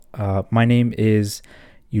My name is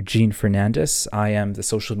Eugene Fernandez. I am the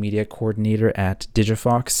social media coordinator at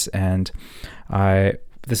Digifox, and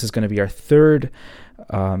this is going to be our third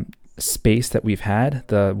space that we've had.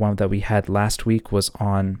 The one that we had last week was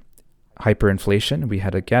on hyperinflation. We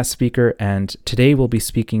had a guest speaker, and today we'll be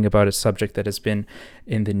speaking about a subject that has been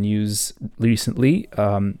in the news recently.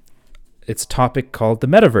 It's a topic called the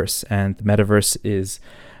Metaverse, and the Metaverse is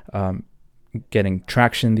getting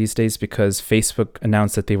traction these days because Facebook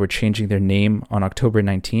announced that they were changing their name on October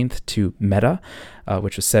 19th to Meta,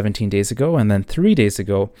 which was 17 days ago. And then 3 days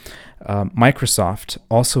ago, Microsoft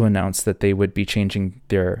also announced that they would be changing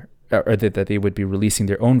that they would be releasing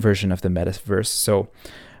their own version of the Metaverse. So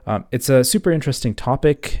it's a super interesting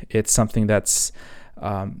topic. It's something that's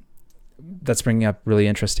bringing up really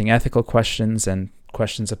interesting ethical questions and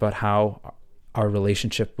questions about how our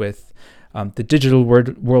relationship with the digital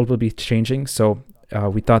world will be changing. So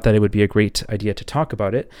we thought that it would be a great idea to talk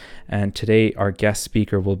about it. And today our guest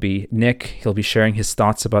speaker will be Nick. He'll be sharing his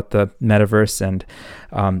thoughts about the Metaverse and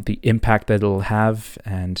the impact that it'll have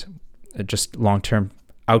and just long-term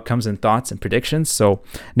outcomes and thoughts and predictions. So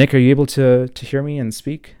Nick, are you able to hear me and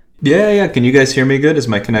speak? Yeah. Can you guys hear me good? Is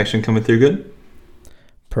my connection coming through good?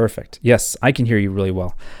 Perfect. Yes, I can hear you really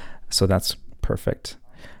well. So that's perfect.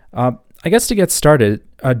 I guess to get started,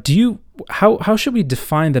 how should we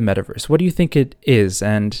define the Metaverse? What do you think it is,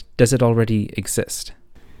 and does it already exist?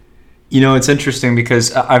 It's interesting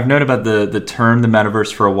because I've known about the term the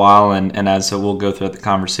Metaverse for a while, and as we'll go throughout the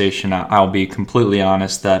conversation, I'll be completely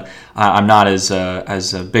honest that I'm not as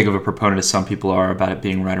big of a proponent as some people are about it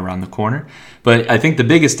being right around the corner. But I think the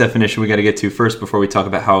biggest definition we got to get to first before we talk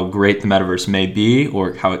about how great the Metaverse may be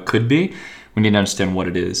or how it could be, we need to understand what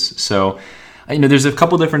it is. So there's a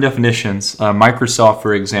couple different definitions. Microsoft,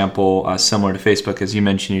 for example, similar to Facebook, as you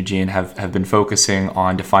mentioned, Eugene, have been focusing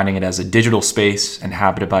on defining it as a digital space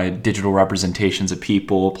inhabited by digital representations of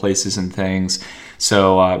people, places, and things.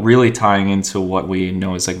 So really tying into what we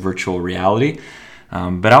know as like virtual reality.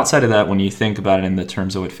 But outside of that, when you think about it in the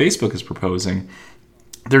terms of what Facebook is proposing,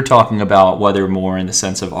 they're talking about whether more in the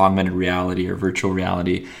sense of augmented reality or virtual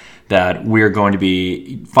reality, that we're going to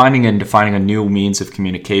be finding and defining a new means of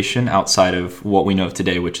communication outside of what we know of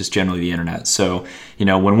today, which is generally the internet. So,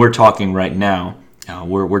 when we're talking right now,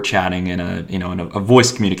 we're chatting in a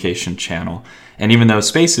voice communication channel. And even though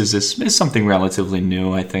Spaces is something relatively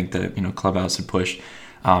new, I think that, Clubhouse had pushed,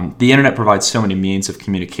 the internet provides so many means of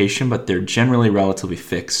communication, but they're generally relatively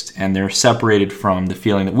fixed, and they're separated from the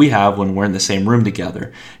feeling that we have when we're in the same room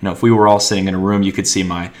together. If we were all sitting in a room, you could see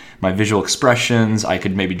my visual expressions. I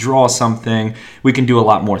could maybe draw something. We can do a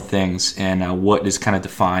lot more things, and what is kind of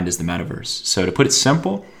defined as the metaverse. So to put it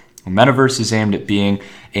simple, the metaverse is aimed at being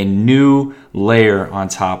a new layer on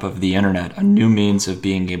top of the internet, a new means of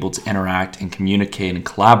being able to interact and communicate and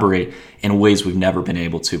collaborate in ways we've never been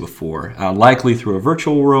able to before, likely through a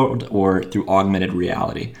virtual world or through augmented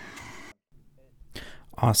reality.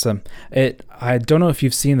 Awesome. I don't know if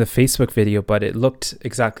you've seen the Facebook video, but it looked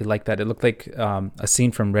exactly like that. It looked like a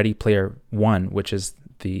scene from Ready Player One, which is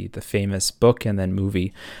the famous book and then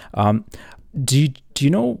movie. Do you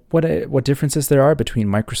know what differences there are between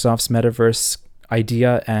Microsoft's Metaverse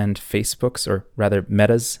idea and Facebook's, or rather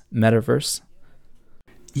Meta's Metaverse?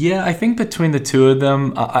 Yeah, I think between the two of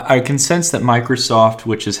them, I can sense that Microsoft,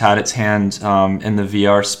 which has had its hand in the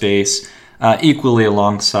VR space, equally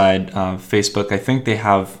alongside Facebook, I think they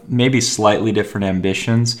have maybe slightly different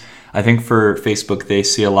ambitions. I think for Facebook, they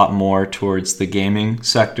see a lot more towards the gaming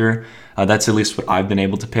sector. That's at least what I've been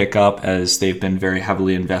able to pick up, as they've been very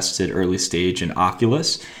heavily invested early stage in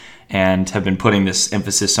Oculus and have been putting this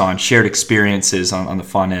emphasis on shared experiences on the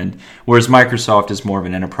front end, whereas Microsoft is more of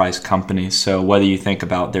an enterprise company. So whether you think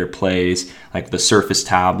about their plays, like the Surface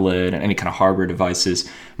tablet and any kind of hardware devices,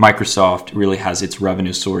 Microsoft really has its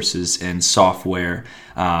revenue sources in software.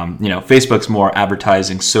 Facebook's more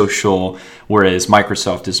advertising, social, whereas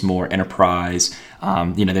Microsoft is more enterprise.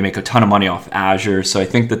 They make a ton of money off Azure. So I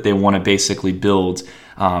think that they want to basically build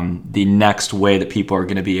the next way that people are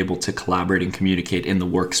going to be able to collaborate and communicate in the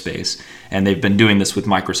workspace. And they've been doing this with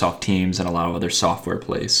Microsoft Teams and a lot of other software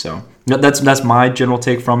plays. So that's my general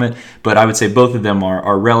take from it. But I would say both of them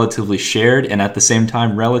are relatively shared and at the same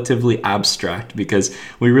time relatively abstract, because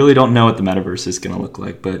we really don't know what the metaverse is going to look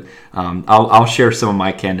like. But I'll share some of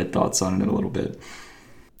my candid thoughts on it in a little bit.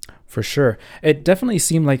 For sure. It definitely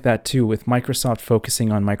seemed like that too, with Microsoft focusing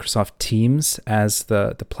on Microsoft Teams as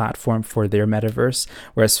the platform for their metaverse,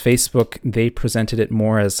 whereas Facebook, they presented it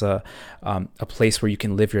more as a place where you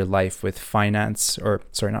can live your life with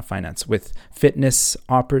with fitness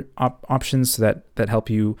options that help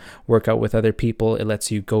you work out with other people. It lets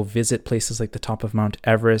you go visit places like the top of Mount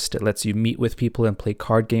Everest. It lets you meet with people and play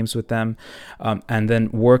card games with them. And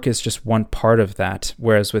then work is just one part of that.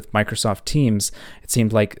 Whereas with Microsoft Teams, it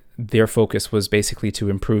seemed like their focus was basically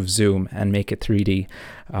to improve Zoom and make it 3D.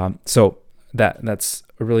 So that's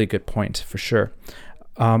a really good point for sure.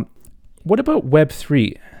 What about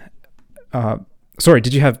Web3? Sorry,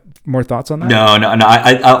 did you have more thoughts on that? No.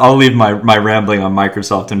 I'll leave my rambling on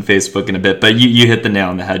Microsoft and Facebook in a bit, but you hit the nail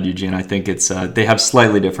on the head, Eugene. I think it's they have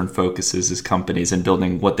slightly different focuses as companies in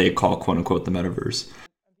building what they call "quote unquote" the metaverse.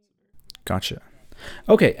 Gotcha.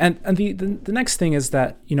 Okay, and the next thing is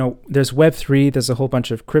that, there's Web3, there's a whole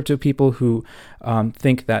bunch of crypto people who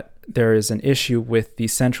think that there is an issue with the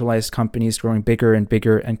centralized companies growing bigger and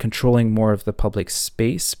bigger and controlling more of the public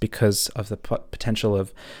space because of the potential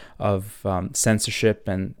of censorship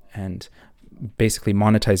and basically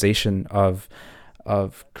monetization of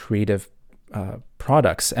creative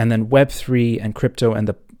products. And then Web3 and crypto and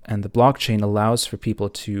the blockchain allows for people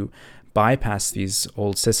to bypass these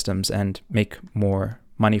old systems and make more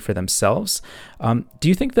money for themselves. Do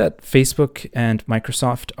you think that Facebook and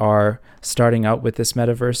Microsoft are starting out with this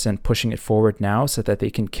metaverse and pushing it forward now so that they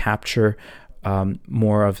can capture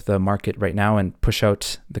more of the market right now and push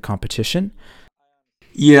out the competition?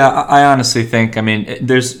 Yeah, I honestly think,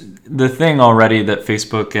 there's the thing already that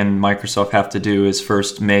Facebook and Microsoft have to do is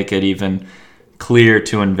first make it even clear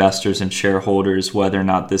to investors and shareholders whether or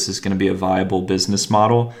not this is going to be a viable business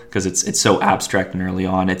model, because it's so abstract and early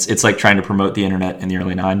on. It's like trying to promote the internet in the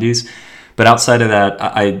early 90s. But outside of that,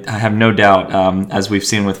 I have no doubt, as we've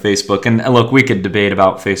seen with Facebook, and look, we could debate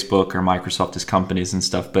about Facebook or Microsoft as companies and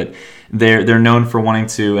stuff, but they're known for wanting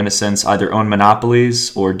to, in a sense, either own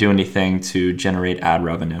monopolies or do anything to generate ad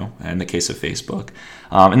revenue, in the case of Facebook.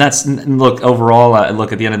 Look, overall,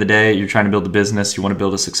 look, at the end of the day, you're trying to build a business, you want to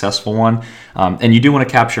build a successful one, and you do want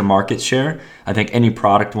to capture market share. I think any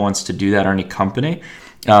product wants to do that, or any company.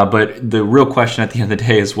 But the real question at the end of the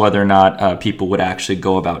day is whether or not people would actually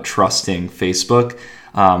go about trusting Facebook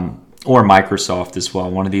or Microsoft as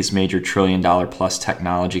well, one of these major $1 trillion plus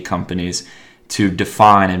technology companies, to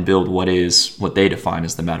define and build what they define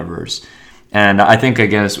as the metaverse. And I think,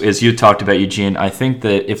 again, as you talked about, Eugene, I think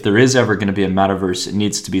that if there is ever going to be a metaverse, it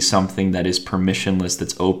needs to be something that is permissionless,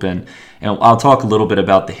 that's open. And I'll talk a little bit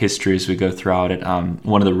about the history as we go throughout it.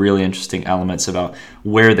 One of the really interesting elements about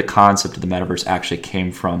where the concept of the metaverse actually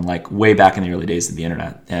came from, like way back in the early days of the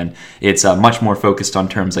internet. And it's much more focused on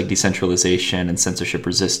terms like decentralization and censorship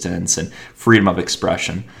resistance and freedom of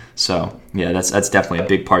expression. So yeah, that's definitely a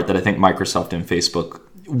big part that I think Microsoft and Facebook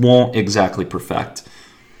won't exactly perfect.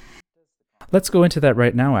 Let's go into that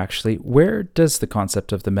right now, actually. Where does the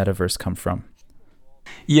concept of the metaverse come from?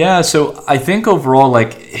 Yeah, so I think overall,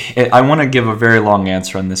 I want to give a very long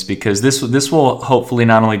answer on this, because this will hopefully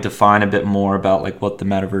not only define a bit more about what the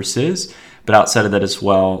metaverse is, but outside of that as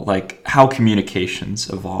well, how communications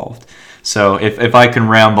evolved. So if I can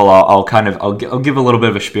ramble, I'll give a little bit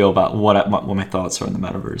of a spiel about what my thoughts are on the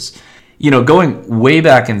metaverse. Going way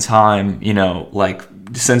back in time,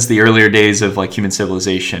 since the earlier days of human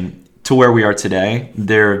civilization to where we are today,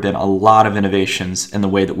 there have been a lot of innovations in the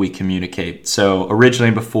way that we communicate. So originally,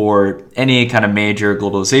 before any kind of major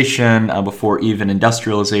globalization, before even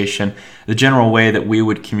industrialization, the general way that we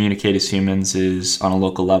would communicate as humans is on a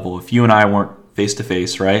local level. If you and I weren't face to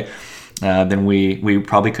face, right, then we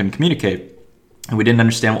probably couldn't communicate. And we didn't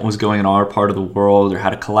understand what was going on in our part of the world, or how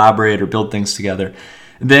to collaborate or build things together.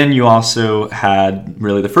 Then you also had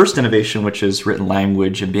really the first innovation, which is written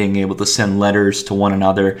language and being able to send letters to one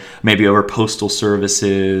another, maybe over postal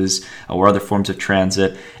services or other forms of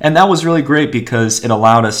transit. And that was really great because it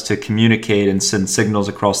allowed us to communicate and send signals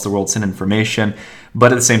across the world, send information.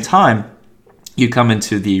 But at the same time, you come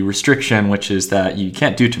into the restriction, which is that you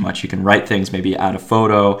can't do too much. You can write things, maybe add a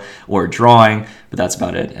photo or a drawing, but that's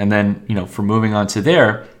about it. And then, for moving on to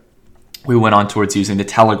there, we went on towards using the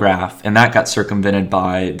telegraph, and that got circumvented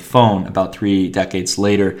by the phone about 3 decades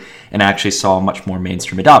later, and actually saw much more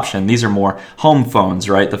mainstream adoption. These are more home phones,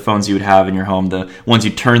 right? The phones you would have in your home, the ones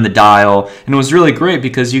you turn the dial. And it was really great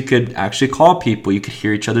because you could actually call people. You could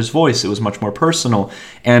hear each other's voice. It was much more personal.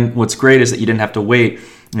 And what's great is that you didn't have to wait,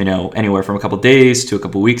 anywhere from a couple days to a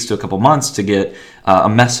couple weeks to a couple months to get a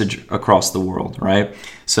message across the world, right?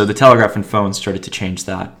 So the telegraph and phone started to change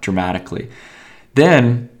that dramatically.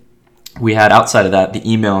 Then we had outside of that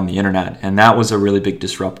the email and the internet, and that was a really big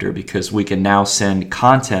disruptor because we can now send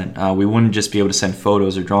content. We wouldn't just be able to send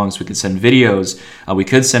photos or drawings, we could send videos, we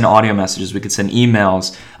could send audio messages, we could send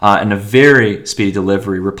emails, and a very speedy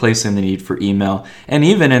delivery, replacing the need for email. And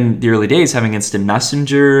even in the early days, having instant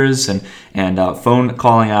messengers and phone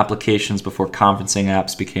calling applications before conferencing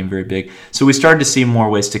apps became very big. So we started to see more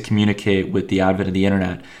ways to communicate with the advent of the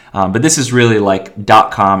internet. But this is really like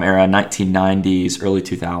 .com era, 1990s, early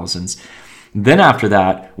 2000s. Then after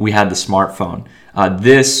that, we had the smartphone.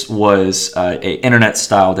 This was a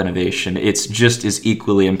internet-styled innovation. It's just as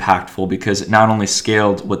equally impactful because it not only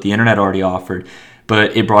scaled what the internet already offered,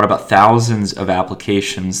 but it brought about thousands of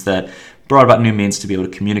applications that brought about new means to be able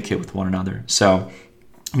to communicate with one another. So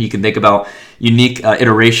you can think about unique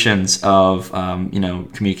iterations of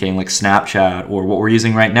communicating, like Snapchat, or what we're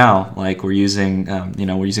using right now, like we're using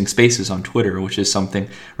Spaces on Twitter, which is something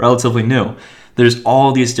relatively new. There's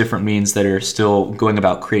all these different means that are still going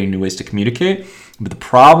about creating new ways to communicate, but the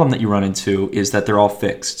problem that you run into is that they're all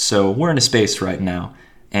fixed. So we're in a space right now,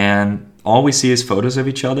 and all we see is photos of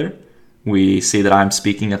each other. We see that I'm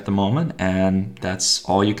speaking at the moment, and that's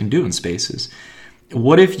all you can do in Spaces.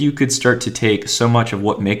 What if you could start to take so much of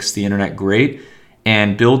what makes the internet great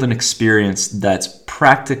and build an experience that's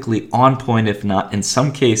practically on point, if not in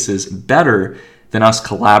some cases better than us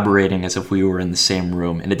collaborating as if we were in the same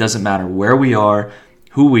room? And it doesn't matter where we are,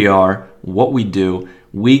 who we are, what we do,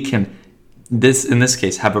 we can, in this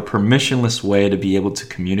case, have a permissionless way to be able to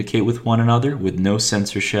communicate with one another with no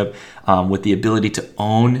censorship, with the ability to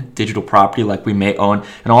own digital property like we may own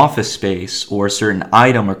an office space or a certain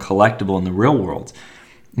item or collectible in the real world.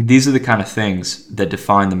 These are the kind of things that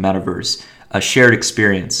define the metaverse, a shared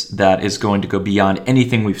experience that is going to go beyond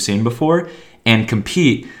anything we've seen before and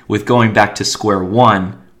compete with going back to square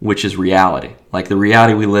one, which is reality, like the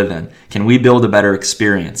reality we live in. Can we build a better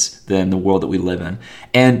experience than the world that we live in?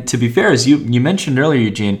 And to be fair, as you mentioned earlier,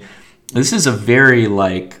 Eugene, this is a very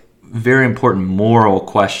important moral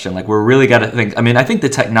question. Like, we're really got to think. I mean, I think the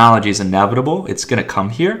technology is inevitable. It's going to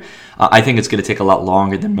come here. I think it's going to take a lot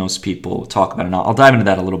longer than most people talk about it. And I'll dive into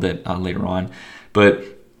that a little bit later on. But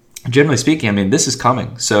generally speaking, I mean, this is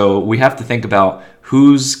coming. So we have to think about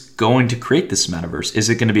who's going to create this metaverse. Is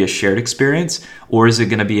it going to be a shared experience, or is it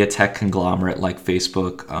going to be a tech conglomerate like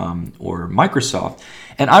Facebook or Microsoft?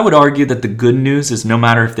 And I would argue that the good news is no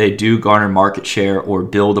matter if they do garner market share or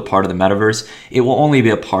build a part of the metaverse, it will only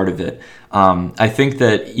be a part of it. I think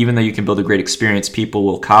that even though you can build a great experience, people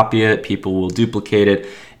will copy it, people will duplicate it,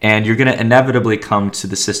 and you're going to inevitably come to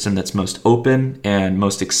the system that's most open and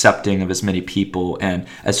most accepting of as many people and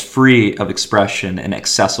as free of expression and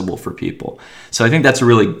accessible for people. So I think that's a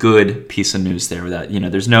really good piece of news there, that,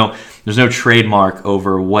 there's no trademark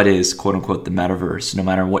over what is, quote unquote, the metaverse, no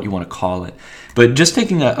matter what you want to call it. But just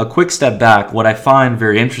taking a quick step back, what I find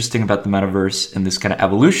very interesting about the metaverse and this kind of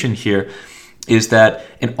evolution here is that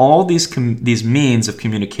in all these means of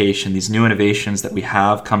communication, these new innovations that we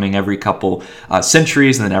have coming every couple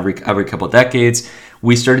centuries and then every couple decades,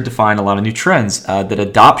 we started to find a lot of new trends. That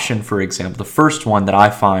adoption, for example, the first one that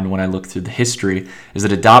I find when I look through the history is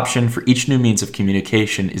that adoption for each new means of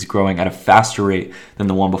communication is growing at a faster rate than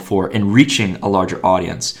the one before and reaching a larger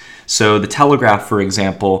audience. So the telegraph, for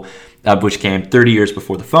example, which came 30 years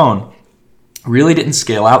before the phone, really didn't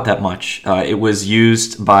scale out that much. It was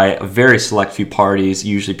used by a very select few parties,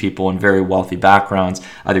 usually people in very wealthy backgrounds,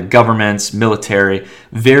 either governments, military,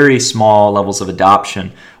 very small levels of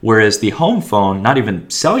adoption. Whereas the home phone, not even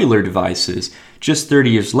cellular devices, just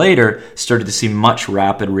 30 years later, started to see much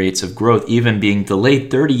rapid rates of growth, even being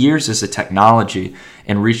delayed 30 years as a technology,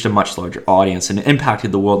 and reached a much larger audience and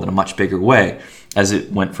impacted the world in a much bigger way, as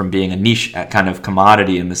it went from being a niche kind of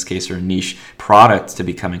commodity, in this case, or a niche product, to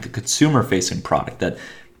becoming a consumer-facing product that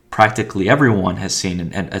practically everyone has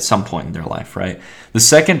seen at some point in their life, right? The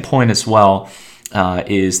second point as well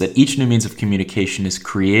is that each new means of communication is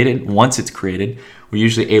created. Once it's created, we're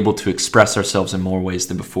usually able to express ourselves in more ways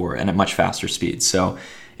than before and at much faster speeds. So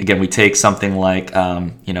again, we take something like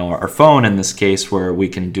our phone in this case, where we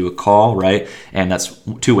can do a call, right? And that's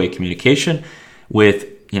two-way communication. With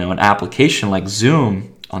an application like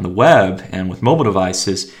Zoom on the web and with mobile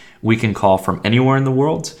devices, we can call from anywhere in the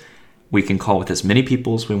world. We can call with as many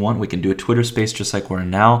people as we want. We can do a Twitter space just like we're in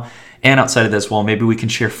now. And outside of this, well, maybe we can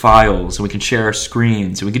share files and we can share our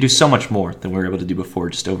screens and we can do so much more than we were able to do before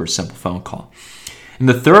just over a simple phone call. And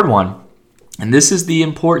the third one, and this is the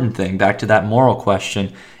important thing, back to that moral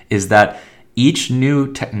question, is that each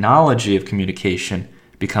new technology of communication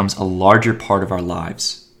becomes a larger part of our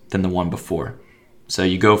lives than the one before. So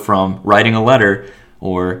you go from writing a letter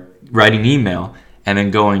or writing an email, and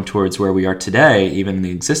then going towards where we are today, even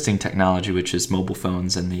the existing technology, which is mobile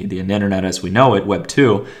phones and the internet as we know it, Web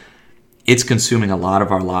 2, it's consuming a lot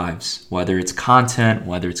of our lives, whether it's content,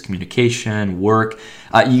 whether it's communication, work.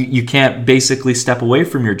 You can't basically step away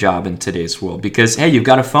from your job in today's world because, hey, you've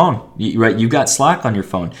got a phone, right? You've got Slack on your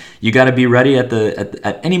phone. You got to be ready at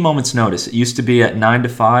any moment's notice. It used to be at 9 to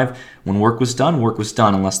 5. When work was done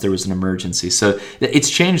unless there was an emergency. So it's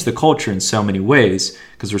changed the culture in so many ways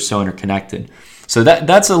because we're so interconnected. So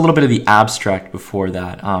that's a little bit of the abstract before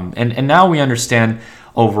that. And now we understand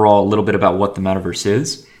overall a little bit about what the metaverse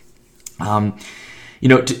is.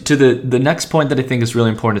 To the next point that I think is really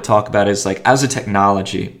important to talk about is like as a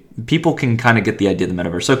technology, people can kind of get the idea of the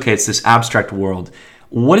metaverse. Okay, it's this abstract world.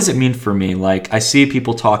 What does it mean for me? Like I see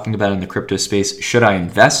people talking about it in the crypto space. Should I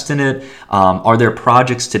invest in it? Are there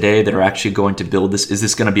projects today that are actually going to build this? Is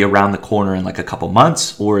this going to be around the corner in like a couple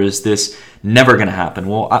months, or is this never going to happen?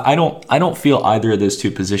 Well, I don't feel either of those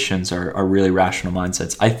two positions are really rational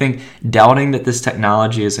mindsets. I think doubting that this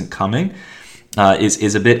technology isn't coming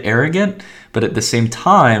is a bit arrogant, but at the same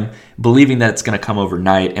time, believing that it's going to come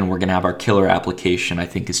overnight and we're going to have our killer application, I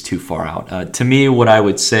think is too far out. To me, what I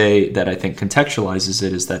would say that I think contextualizes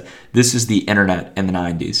it is that this is the internet in the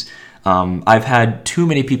 90s. I've had too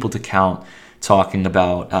many people to count talking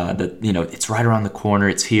about that, it's right around the corner,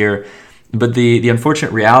 it's here. But the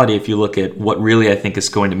unfortunate reality, if you look at what really I think is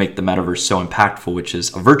going to make the metaverse so impactful, which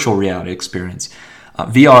is a virtual reality experience,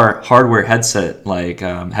 VR hardware headset, like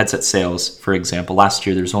headset sales, for example, last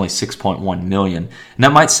year there was only 6.1 million. And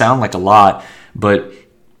that might sound like a lot, but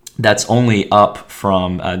that's only up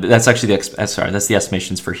from, that's actually that's the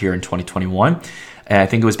estimations for here in 2021. And I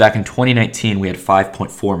think it was back in 2019, we had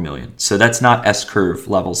 5.4 million. So that's not S-curve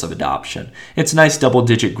levels of adoption. It's nice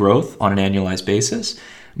double-digit growth on an annualized basis,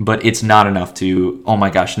 but it's not enough to, oh my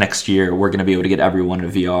gosh, next year we're going to be able to get everyone a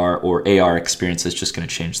VR or AR experience that's just going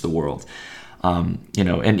to change the world.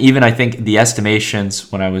 And even I think the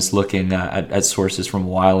estimations when I was looking at sources from a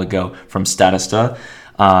while ago from Statista,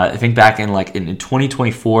 I think back in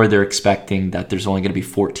 2024, they're expecting that there's only going to be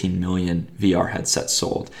 14 million VR headsets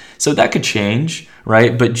sold. So that could change,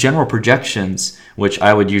 right? But general projections, which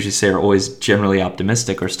I would usually say are always generally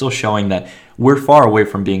optimistic, are still showing that we're far away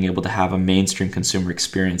from being able to have a mainstream consumer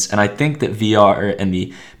experience. And I think that VR and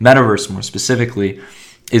the metaverse more specifically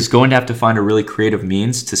is going to have to find a really creative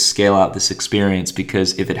means to scale out this experience,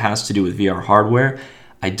 because if it has to do with VR hardware,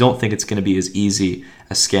 I don't think it's going to be as easy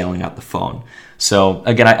as scaling out the phone. So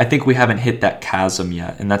again, I think we haven't hit that chasm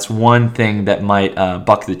yet. And that's one thing that might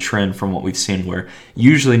buck the trend from what we've seen, where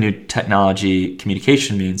usually new technology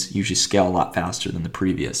communication means usually scale a lot faster than the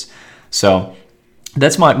previous. So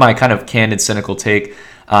that's my kind of candid, cynical take.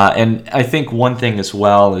 And I think one thing as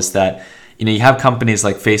well is that you have companies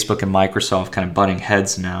like Facebook and Microsoft kind of butting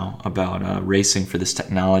heads now about racing for this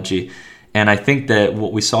technology. And I think that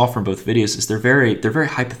what we saw from both videos is they're very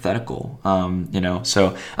hypothetical.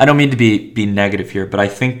 So I don't mean to be negative here, but I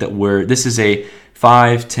think that this is a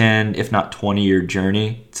 5, 10, if not 20-year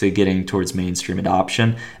journey to getting towards mainstream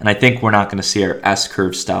adoption. And I think we're not going to see our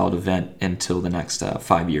S-curve styled event until the next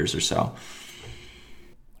 5 years or so.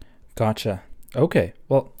 Gotcha. Okay.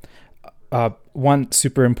 Well, one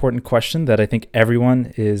super important question that I think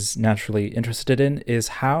everyone is naturally interested in is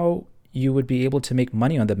how you would be able to make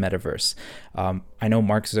money on the metaverse. I know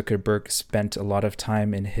Mark Zuckerberg spent a lot of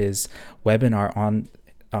time in his webinar on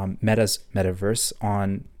Meta's metaverse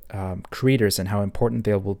on creators and how important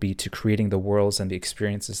they will be to creating the worlds and the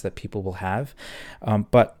experiences that people will have.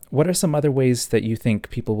 But what are some other ways that you think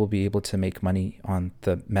people will be able to make money on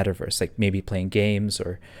the metaverse, like maybe playing games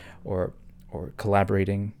or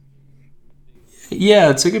collaborating? Yeah,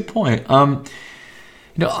 it's a good point.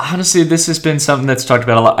 Honestly, this has been something that's talked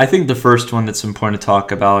about a lot. I think the first one that's important to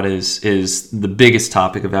talk about is the biggest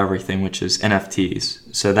topic of everything, which is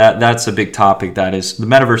NFTs. So that's a big topic. That is, the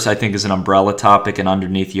metaverse, I think, is an umbrella topic, and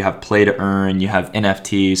underneath you have play to earn, you have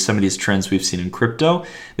NFTs, some of these trends we've seen in crypto.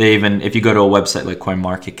 They even, if you go to a website like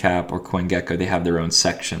CoinMarketCap or CoinGecko, they have their own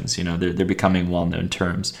sections. They're becoming well-known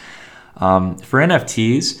terms. For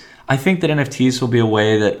NFTs, I think that NFTs will be a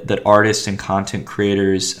way that artists and content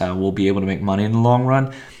creators will be able to make money in the long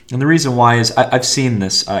run. And the reason why is I've seen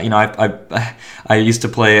this. I used to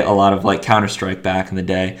play a lot of like Counter-Strike back in the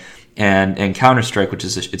day, and Counter-Strike, which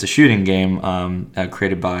is it's a shooting game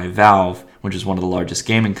created by Valve, which is one of the largest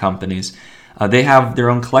gaming companies. They have their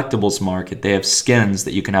own collectibles market. They have skins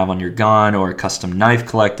that you can have on your gun, or a custom knife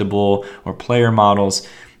collectible, or player models.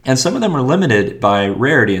 And some of them are limited by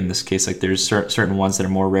rarity in this case. Like there's certain ones that are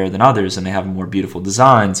more rare than others, and they have more beautiful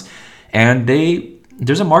designs. And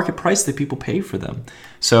there's a market price that people pay for them.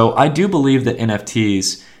 So I do believe that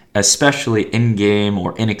NFTs especially in-game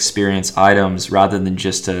or in-experience items rather than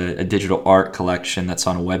just a digital art collection that's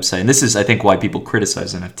on a website. And this is, I think, why people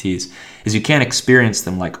criticize NFTs, is you can't experience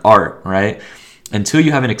them like art, right? Until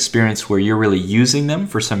you have an experience where you're really using them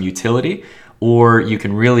for some utility, or you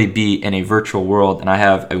can really be in a virtual world. And I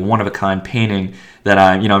have a one-of-a-kind painting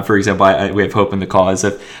that for example, we have Hope in the call, as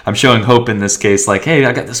if I'm showing Hope in this case, like, hey,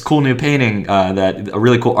 I got this cool new painting that a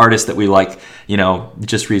really cool artist that we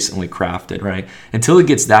just recently crafted, right? Until it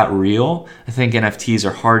gets that real, I think NFTs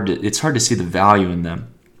are it's hard to see the value in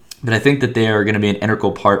them. But I think that they are going to be an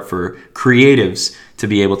integral part for creatives to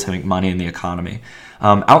be able to make money in the economy.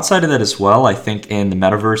 Outside of that as well, I think in the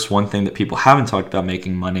metaverse, one thing that people haven't talked about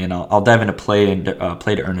making money, and I'll dive into play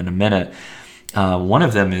to earn in a minute. One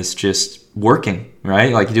of them is just working,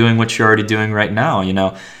 right? Like doing what you're already doing right now,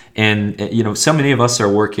 And so many of us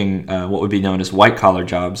are working what would be known as white collar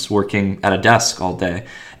jobs, working at a desk all day.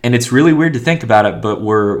 And it's really weird to think about it, but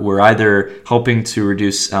we're either helping to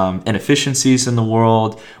reduce inefficiencies in the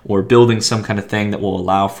world, or building some kind of thing that will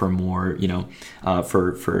allow for more,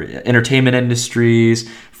 for entertainment industries,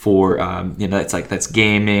 for that's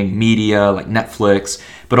gaming, media like Netflix,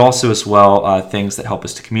 but also as well things that help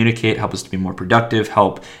us to communicate, help us to be more productive,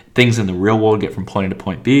 help things in the real world get from point A to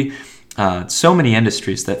point B. So many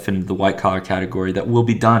industries that fit into the white collar category that will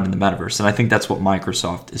be done in the metaverse. And I think that's what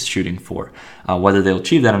Microsoft is shooting for. Whether they'll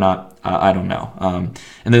achieve that or not, I don't know.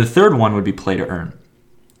 And then the third one would be play to earn.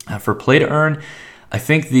 For play to earn, I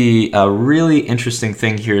think the really interesting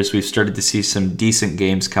thing here is we've started to see some decent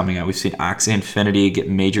games coming out. We've seen Axie Infinity get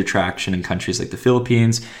major traction in countries like the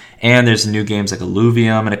Philippines. And there's new games like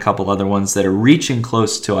Illuvium and a couple other ones that are reaching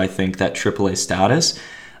close to, I think, that AAA status.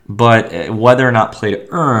 But whether or not play to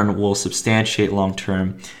earn will substantiate long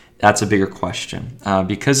term, that's a bigger question.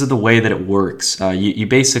 Because of the way that it works, you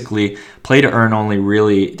basically, play to earn only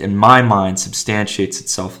really, in my mind, substantiates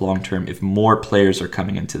itself long term if more players are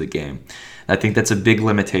coming into the game. I think that's a big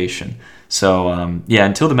limitation. So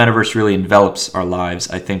until the metaverse really envelops our lives,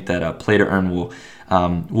 I think that play to earn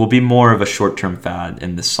will be more of a short term fad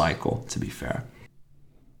in this cycle, to be fair.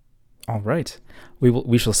 All right.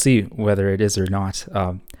 We shall see whether it is or not.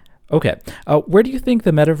 Okay. Where do you think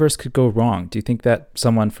the metaverse could go wrong? Do you think that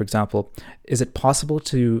someone, for example, is it possible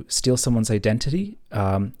to steal someone's identity?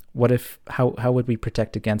 How would we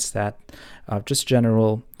protect against that? Just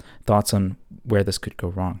general thoughts on where this could go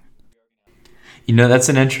wrong. That's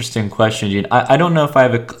an interesting question, Gene. I don't know if I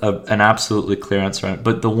have an absolutely clear answer on it,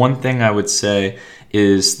 but the one thing I would say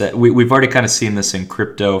is that we've already kind of seen this in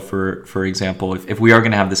crypto, for example. If we are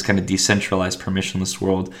going to have this kind of decentralized, permissionless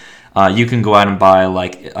world, you can go out and buy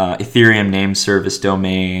like Ethereum name service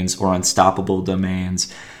domains or unstoppable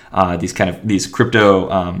domains, these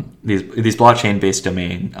crypto, these blockchain-based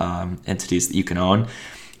domain entities that you can own.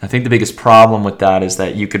 I think the biggest problem with that is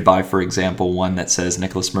that you could buy, for example, one that says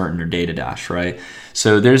Nicholas Merton or DataDash, right?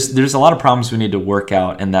 So there's a lot of problems we need to work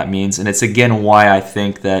out, and that means, and it's again why I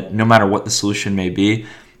think that no matter what the solution may be,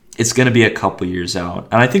 it's going to be a couple years out.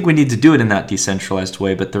 And I think we need to do it in that decentralized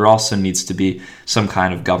way, but there also needs to be some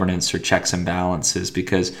kind of governance or checks and balances,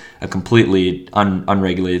 because a completely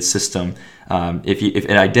unregulated system, if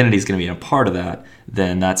an identity is going to be a part of that,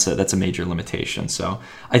 then that's a major limitation. So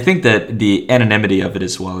I think that the anonymity of it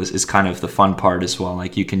as well is kind of the fun part as well.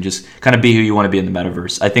 Like you can just kind of be who you want to be in the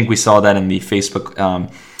metaverse. I think we saw that in the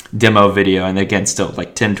Facebook demo video, and again, still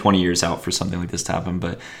like 10, 20 years out for something like this to happen.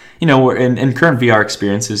 But we're in current VR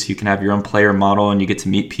experiences, you can have your own player model and you get to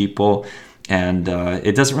meet people, and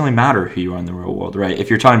it doesn't really matter who you are in the real world, right? If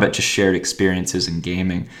you're talking about just shared experiences in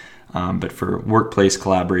gaming. But for workplace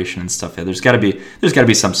collaboration and stuff, there's got to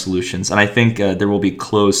be some solutions, and I think there will be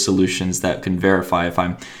closed solutions that can verify if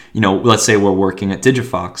I'm, let's say we're working at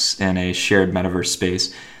Digifox in a shared metaverse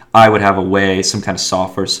space. I would have some kind of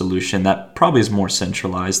software solution that probably is more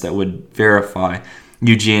centralized that would verify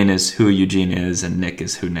Eugene is who Eugene is and Nick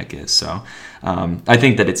is who Nick is. So I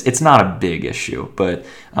think that it's not a big issue, but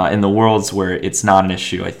in the worlds where it's not an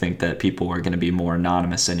issue, I think that people are going to be more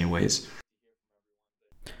anonymous anyways.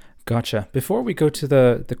 Gotcha. Before we go to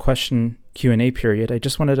the question Q&A period, I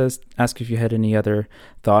just wanted to ask if you had any other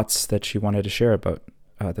thoughts that you wanted to share about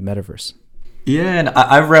the metaverse. Yeah, and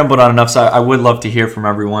I've rambled on enough, so I would love to hear from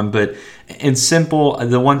everyone. But in simple,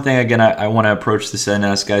 the one thing, again, I want to approach this and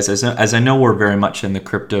ask guys, as I know we're very much in the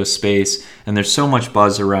crypto space, and there's so much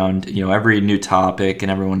buzz around, every new topic,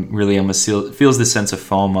 and everyone really almost feels this sense of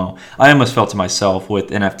FOMO. I almost felt to myself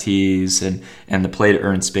with NFTs and the play to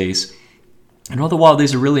earn space. And all the while,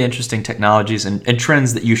 these are really interesting technologies and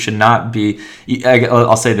trends that you should not be.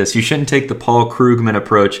 I'll say this: you shouldn't take the Paul Krugman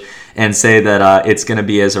approach and say that it's going to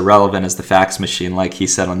be as irrelevant as the fax machine, like he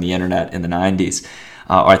said on the internet in the 90s.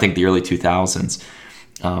 or I think the early 2000s.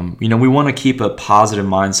 We want to keep a positive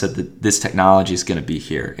mindset that this technology is going to be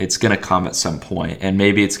here. It's going to come at some point, and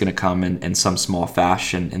maybe it's going to come in some small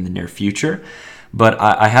fashion in the near future. But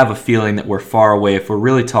I have a feeling that we're far away if we're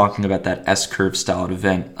really talking about that S-curve style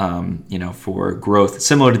event, for growth,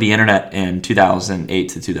 similar to the internet in 2008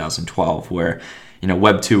 to 2012, where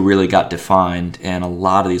Web 2 really got defined and a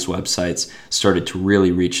lot of these websites started to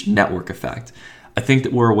really reach network effect. I think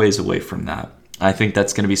that we're a ways away from that. I think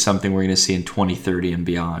that's going to be something we're going to see in 2030 and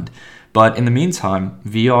beyond. But in the meantime,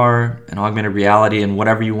 VR and augmented reality and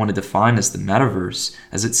whatever you want to define as the metaverse,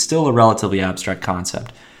 as it's still a relatively abstract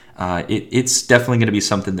concept, it's definitely going to be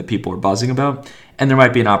something that people are buzzing about. And there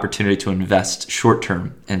might be an opportunity to invest short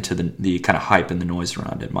term into the kind of hype and the noise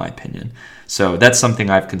around it, in my opinion. So that's something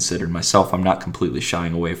I've considered myself. I'm not completely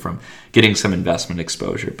shying away from getting some investment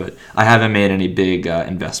exposure, but I haven't made any big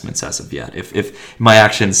investments as of yet. If my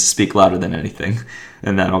actions speak louder than anything,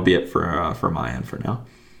 and that'll be it for my end for now.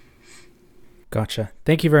 Gotcha.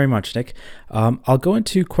 Thank you very much, Nick. I'll go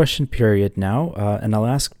into question period now, and I'll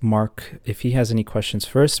ask Mark if he has any questions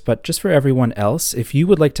first. But just for everyone else, if you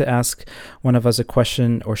would like to ask one of us a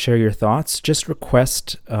question or share your thoughts, just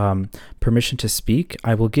request permission to speak.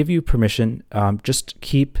 I will give you permission. Just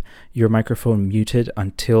keep your microphone muted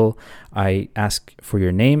until I ask for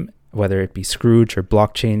your name, whether it be Scrooge or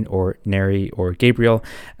Blockchain or Neri or Gabriel.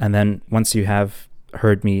 And then once you have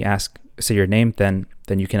heard me say your name, then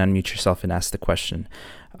you can unmute yourself and ask the question.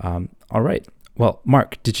 All right. Well,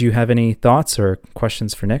 Mark, did you have any thoughts or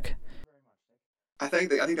questions for Nick? I think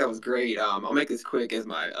that was great. I'll make this quick as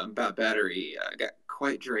my battery got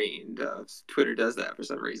quite drained. Twitter does that for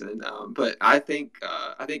some reason. But I think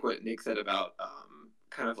what Nick said about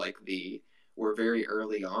kind of like we're very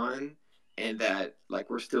early on, and that like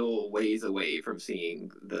we're still ways away from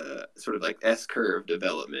seeing the sort of like S curve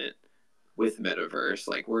development with metaverse.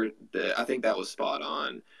 I think that was spot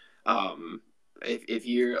on. Um, if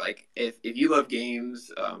you're like if you love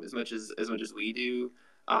games as much as we do,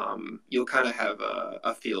 you'll kind of have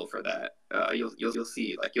a feel for that. You'll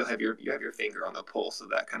see like you have your finger on the pulse of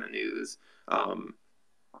that kind of news. Um,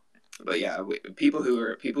 but yeah, people who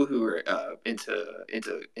are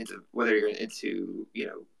into whether you're into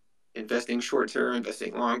investing short term,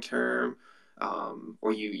 investing long term,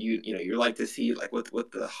 or you like to see like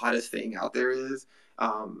what the hottest thing out there is.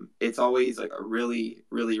 It's always like a really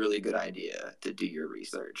good idea to do your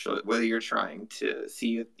research. So whether you're trying to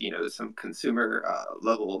see if some consumer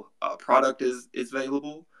level product is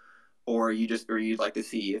available, or you'd like to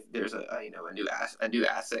see if there's a new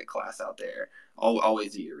asset class out there.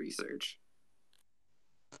 Always do your research.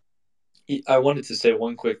 I wanted to say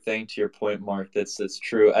one quick thing to your point, Mark. That's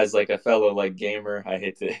true. As like a fellow like gamer, I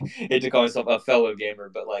hate to hate to call myself a fellow gamer,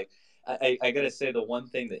 but like I gotta say the one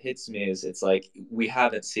thing that hits me is it's like we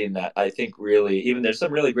haven't seen that. I think really even there's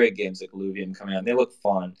some really great games like Illuvium coming out. And they look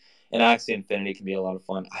fun, and Axie Infinity can be a lot of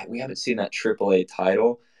fun. We haven't seen that AAA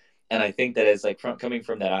title, and I think that is like coming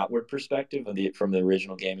from that outward perspective of from the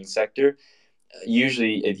original gaming sector,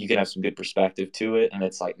 usually if you can have some good perspective to it, and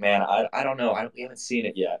it's like, man, I don't know, we haven't seen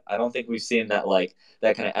it yet. I don't think we've seen that like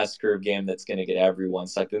that kind of S curve game that's going to get everyone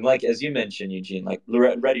sucked in, like as you mentioned, Eugene, like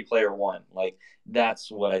Ready Player One. Like that's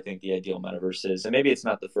what I think the ideal metaverse is, and maybe it's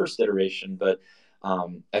not the first iteration, but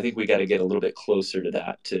I think we got to get a little bit closer to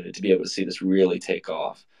that to be able to see this really take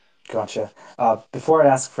off. Gotcha. Before I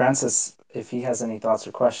ask Francis if he has any thoughts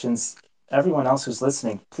or questions, everyone else who's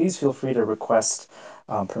listening, please feel free to request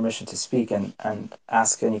permission to speak and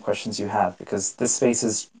ask any questions you have, because this space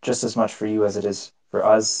is just as much for you as it is for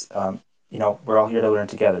us. We're all here to learn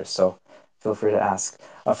together, so feel free to ask.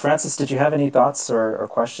 Francis, did you have any thoughts or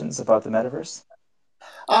questions about the metaverse?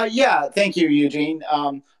 Yeah, thank you, Eugene.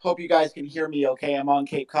 Hope you guys can hear me okay. I'm on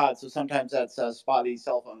Cape Cod, so sometimes that's spotty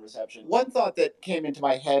cell phone reception. One thought that came into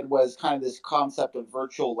my head was kind of this concept of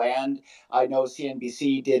virtual land. I know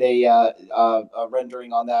CNBC did a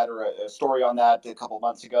rendering on that, or a story on that a couple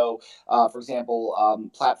months ago. For example,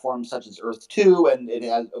 platforms such as Earth 2, and it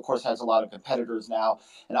has, of course, has a lot of competitors now.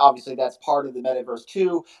 And obviously that's part of the metaverse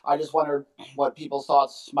too. I just wondered what people's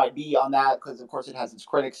thoughts might be on that, because of course it has its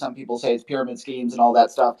critics. Some people say it's pyramid schemes and all that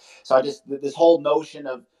stuff. So I just this whole notion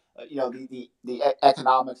of the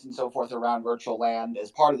economics and so forth around virtual land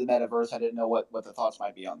as part of the metaverse. I didn't know what the thoughts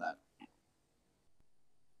might be on that.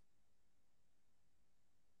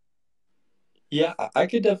 Yeah, I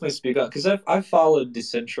could definitely speak on because I've followed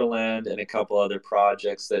Decentraland and a couple other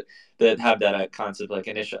projects that have that concept like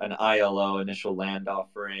an ILO, initial land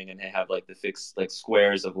offering, and they have like the fixed like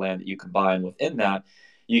squares of land that you can buy, and within that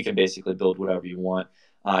you can basically build whatever you want.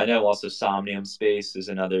 I know also Somnium Space is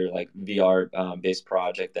another like VR based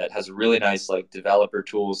project that has really nice like developer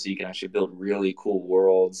tools, so you can actually build really cool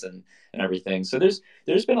worlds and everything. So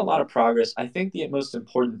there's been a lot of progress. I think the most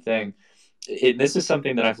important thing, this is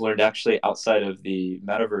something that I've learned actually outside of the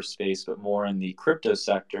metaverse space, but more in the crypto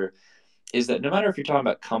sector, is that no matter if you're talking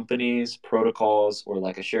about companies, protocols, or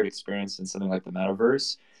like a shared experience in something like the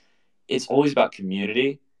metaverse, it's always about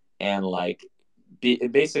community and like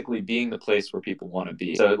basically being the place where people want to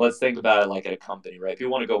be. So let's think about it like at a company, right?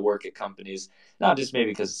 People want to go work at companies, not just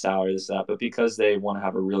maybe because of salary, this, that, but because they want to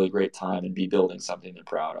have a really great time and be building something they're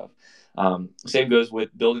proud of. Same goes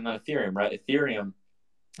with building on Ethereum, right? Ethereum,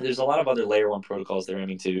 there's a lot of other layer one protocols that are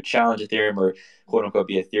aiming to challenge Ethereum or quote unquote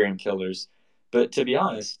be Ethereum killers. But to be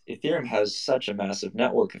honest, Ethereum has such a massive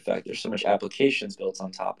network effect. There's so much applications built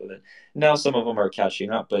on top of it. Now some of them are catching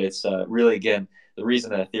up, but it's really, again, the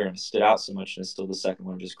reason that Ethereum stood out so much and is still the second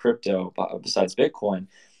largest crypto besides Bitcoin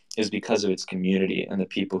is because of its community and the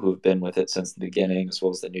people who have been with it since the beginning, as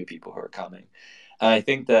well as the new people who are coming. And I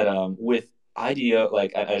think that with idea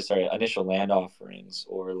like sorry initial land offerings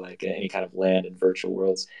or like any kind of land in virtual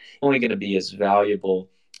worlds only going to be as valuable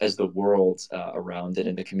as the world around it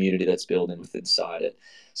and the community that's building with inside it.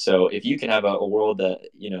 So if you can have a world that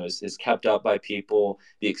is kept up by people,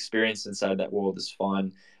 the experience inside that world is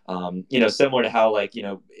fun. Similar to how like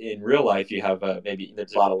in real life you have maybe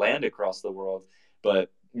there's a lot of land across the world,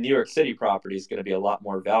 but New York City property is going to be a lot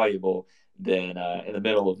more valuable than in the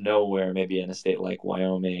middle of nowhere, maybe in a state like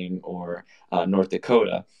Wyoming or North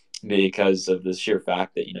Dakota, because of the sheer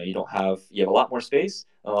fact that you have a lot more space,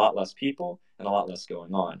 a lot less people, and a lot less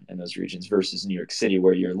going on in those regions versus New York City,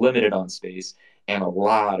 where you're limited on space and a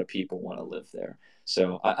lot of people want to live there.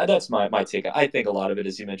 So that's my take. I think a lot of it,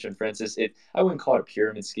 as you mentioned, Francis, I wouldn't call it a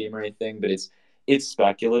pyramid scheme or anything, but it's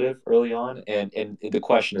speculative early on, and the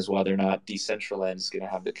question is whether or not Decentraland is going to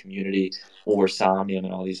have the community, or Somnium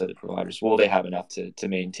and all these other providers. Will they have enough to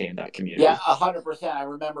maintain that Yeah, community? 100%. I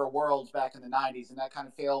remember Worlds back in the '90s, and that kind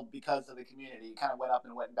of failed because of the community. It kind of went up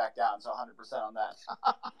and went back down. So 100% on that.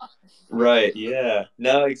 Right. Yeah.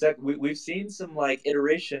 No, exactly. We've seen some like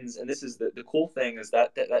iterations, and this is the cool thing is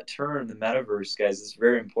that term, the metaverse, guys, is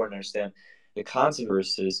very important to understand. The concept of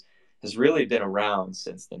verses has really been around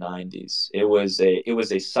since the 90s. It was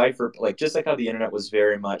a cipher, like just like how the internet was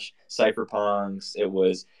very much cypherpunks. It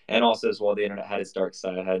was, and also as well, the internet had its dark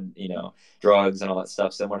side, it had drugs and all that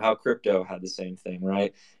stuff. Similar to how crypto had the same thing,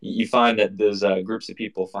 right? You find that those groups of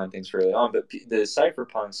people find things fairly on, but the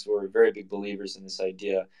cypherpunks were very big believers in this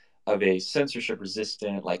idea of a censorship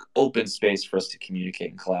resistant, like open space for us to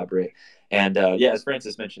communicate and collaborate. And yeah, as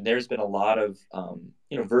Francis mentioned, there's been a lot of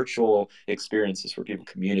virtual experiences where people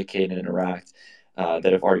communicate and interact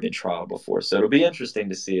that have already been trialed before. So it'll be interesting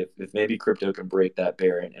to see if maybe crypto can break that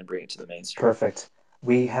barrier and bring it to the mainstream. Perfect.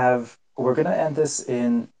 We're going to end this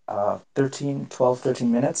in 13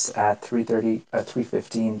 minutes at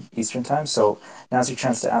 3:15 Eastern time. So now's your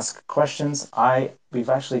chance to ask questions. We've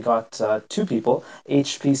actually got two people,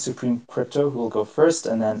 HP Supreme Crypto, who will go first,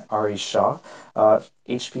 and then Ari Shah.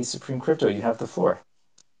 HP Supreme Crypto, you have the floor.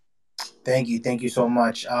 Thank you so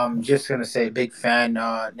much. Just gonna say, big fan,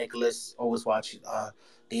 Nicholas. Always watch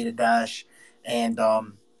Data Dash, and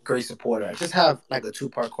great supporter. I just have like a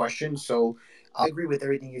two-part question. So I agree with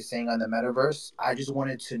everything you're saying on the metaverse. I just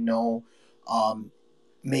wanted to know, um,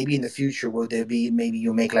 maybe in the future, will there be maybe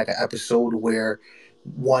you'll make like an episode where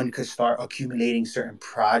one could start accumulating certain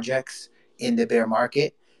projects in the bear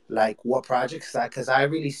market, like what projects? Because I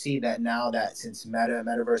really see that now that since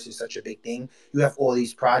metaverse is such a big thing, you have all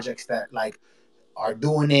these projects that like are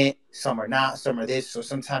doing it, some are not, some are this, so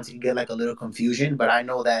sometimes you can get like a little confusion. But I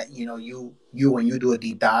know that you when you do a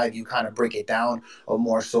deep dive, you kind of break it down, or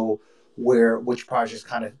more so where which projects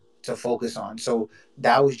kind of to focus on. So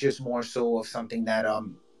that was just more so of something that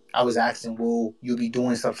I was asking, will you be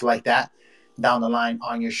doing stuff like that down the line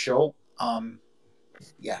on your show?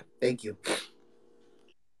 Yeah, thank you.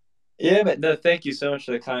 Yeah, but no, thank you so much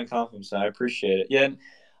for the kind compliments. I appreciate it. Yeah, and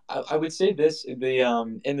I would say this,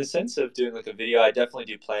 the in the sense of doing like a video, I definitely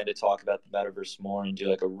do plan to talk about the metaverse more and do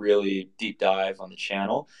like a really deep dive on the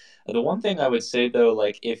channel. The one thing I would say though,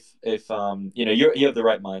 like if you have the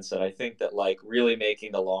right mindset, I think that like really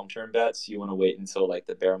making the long term bets, you want to wait until like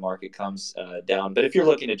the bear market comes down. But if you're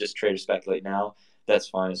looking to just trade or speculate now, that's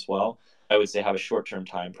fine as well. I would say have a short term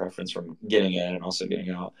time preference from getting in and also getting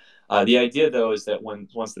out. The idea, though, is that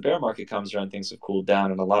once the bear market comes around, things have cooled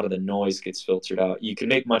down and a lot of the noise gets filtered out. You can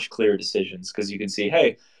make much clearer decisions because you can see,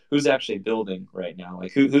 hey, who's actually building right now?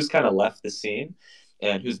 Like who's kind of left the scene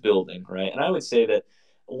and who's building, right? And I would say that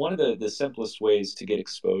one of the simplest ways to get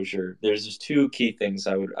exposure, there's just two key things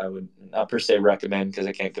I would not per se recommend because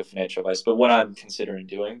I can't give financial advice, but what I'm considering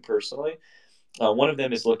doing personally. One of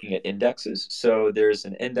them is looking at indexes. So there's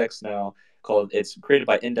an index now called, it's created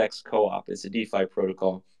by Index Co-op. It's a DeFi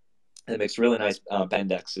protocol that makes really nice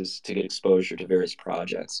indexes to get exposure to various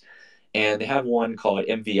projects. And they have one called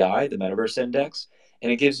MVI, the Metaverse Index,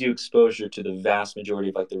 and it gives you exposure to the vast majority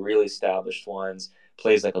of like the really established ones,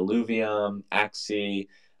 plays like Illuvium, Axie,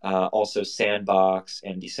 also Sandbox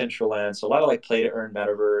and Decentraland. So a lot of like play to earn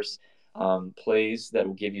metaverse plays that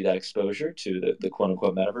will give you that exposure to the quote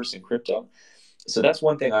unquote metaverse in crypto. So that's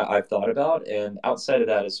one thing I've thought about. And outside of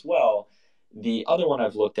that as well, the other one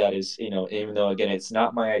I've looked at is, even though again it's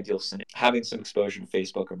not my ideal scenario, having some exposure to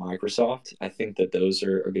Facebook or Microsoft. I think that those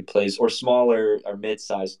are good plays, or smaller or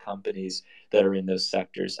mid-sized companies that are in those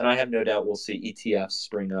sectors. And I have no doubt we'll see ETFs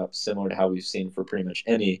spring up, similar to how we've seen for pretty much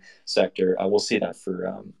any sector. We'll see that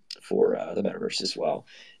for the metaverse as well,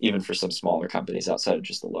 even for some smaller companies outside of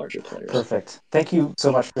just the larger players. Perfect. Thank you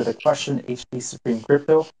so much for the question, HP Supreme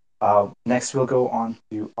Crypto. Next, we'll go on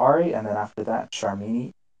to Ari, and then after that,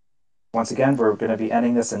 Sharmini. Once again, we're going to be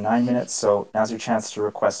ending this in 9 minutes, so now's your chance to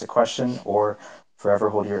request a question or forever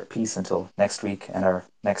hold your peace until next week and our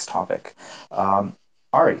next topic.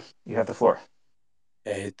 Ari, you have the floor.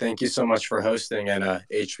 Hey, thank you so much for hosting, and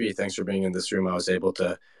HP, thanks for being in this room. I was able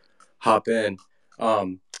to hop in.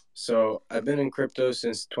 So I've been in crypto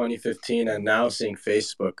since 2015, and now seeing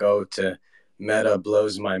Facebook go to Meta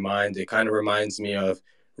blows my mind. It kind of reminds me of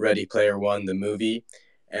Ready Player One, the movie.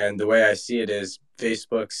 And the way I see it is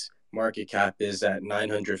Facebook's market cap is at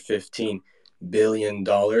 $915 billion.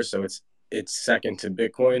 So it's second to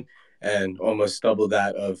Bitcoin and almost double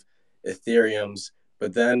that of Ethereum's.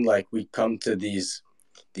 But then like we come to these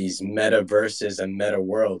metaverses and meta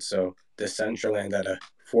worlds. So Decentraland at a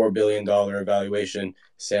 $4 billion valuation,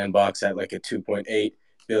 Sandbox at like a $2.8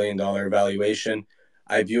 billion valuation.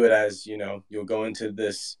 I view it as, you'll go into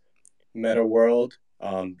this meta world,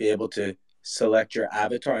 be able to select your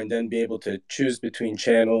avatar and then be able to choose between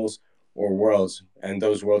channels or worlds. And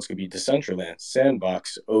those worlds could be Decentraland,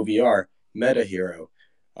 Sandbox, OVR, Meta Hero.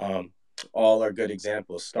 All are good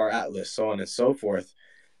examples, Star Atlas, so on and so forth.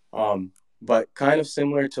 But kind of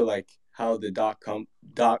similar to like how the dot com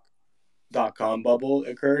bubble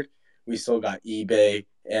occurred, we still got eBay,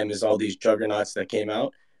 Amazon, all these juggernauts that came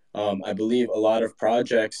out. I believe a lot of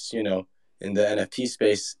projects, in the NFT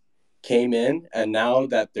space came in, and now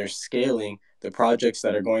that they're scaling, the projects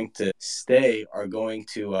that are going to stay are going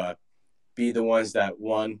to be the ones that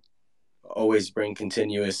always bring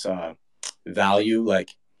continuous value, like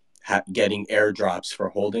getting airdrops for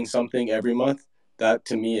holding something every month. That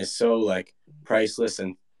to me is so like priceless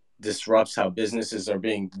and disrupts how businesses are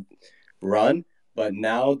being run. But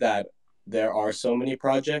now that there are so many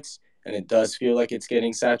projects and it does feel like it's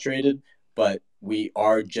getting saturated, but we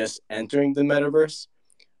are just entering the metaverse.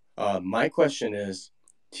 My question is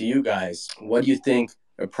to you guys, what do you think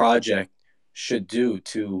a project should do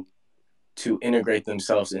to integrate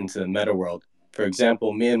themselves into the meta world? For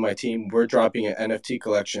example, me and my team, we're dropping an NFT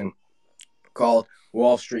collection called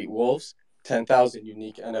Wall Street Wolves, 10,000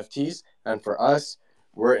 unique NFTs. And for us,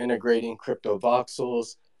 we're integrating crypto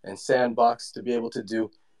voxels and Sandbox to be able to do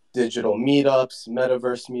digital meetups,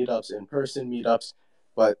 metaverse meetups, in-person meetups.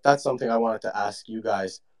 But that's something I wanted to ask you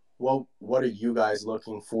guys. What are you guys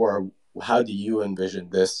looking for? How do you envision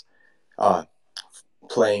this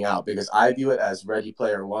playing out? Because I view it as Ready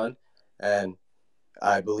Player One, and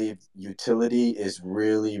I believe utility is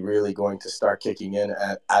really, really going to start kicking in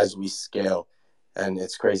as we scale. And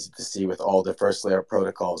it's crazy to see with all the first layer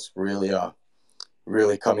protocols really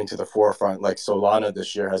coming to the forefront. Like Solana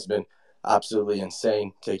this year has been absolutely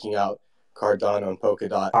insane, taking out Cardano and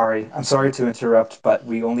Polkadot. Ari, I'm sorry to interrupt, but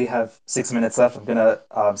we only have 6 minutes left. I'm going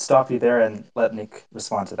to stop you there and let Nick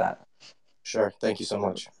respond to that. Sure. Thank you so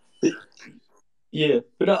much. Yeah,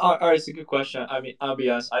 but all right, it's a good question. I mean, I'll be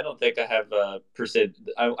honest, I don't think I have per se.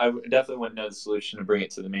 I definitely wouldn't know the solution to bring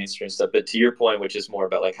it to the mainstream stuff. But to your point, which is more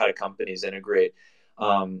about like how do companies integrate,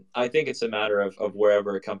 I think it's a matter of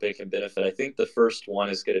wherever a company can benefit. I think the first one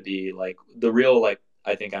is going to be like the real like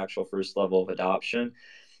I think actual first level of adoption.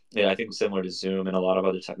 Yeah, I think similar to Zoom and a lot of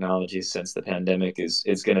other technologies since the pandemic is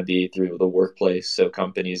going to be through the workplace. So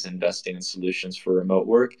companies investing in solutions for remote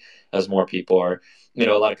work as more people are, a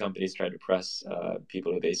lot of companies try to press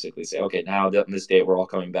people to basically say, okay, now on this date we're all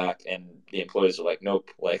coming back, and the employees are like, nope,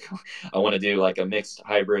 like I want to do like a mixed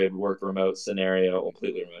hybrid work remote scenario,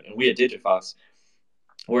 completely remote. And we at Digifox,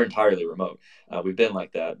 we're entirely remote. We've been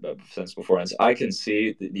like that since before. And so I can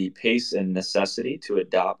see the pace and necessity to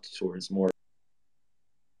adopt towards more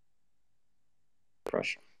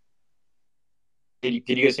pressure. Can you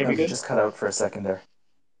guys hear No, me you good? just cut out for a second there.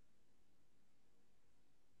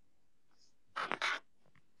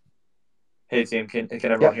 Hey team, can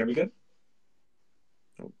everyone Yep. hear me good?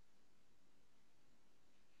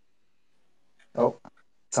 Oh,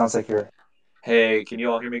 sounds like you're. Hey, can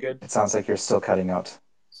you all hear me good? It sounds like you're still cutting out.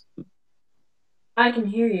 I can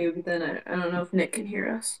hear you, but then I don't know if Nick can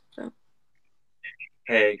hear us. So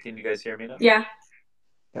Hey, can you guys hear me now? yeah,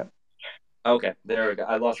 Yep. Okay, there we go.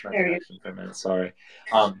 I lost my there you connection for a minute. Sorry.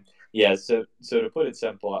 Yeah. So to put it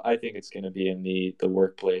simple, I think it's going to be in the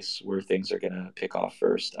workplace where things are going to pick off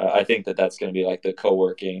first. I think that that's going to be like the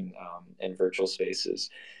co-working and virtual spaces,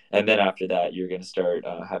 and then after that, you're going to start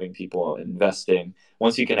having people investing.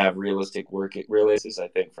 Once you can have realistic work realities, I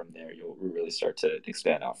think from there you'll really start to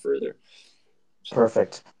expand out further. So.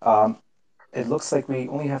 Perfect. It looks like we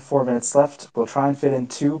only have 4 minutes left. We'll try and fit in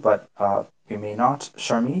two, but we may not.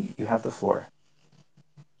 Sharmi, you have the floor.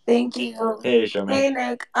 Thank you. Hey, Charmaine. Hey,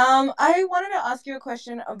 Nick. I wanted to ask you a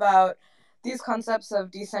question about these concepts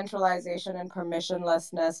of decentralization and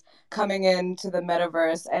permissionlessness coming into the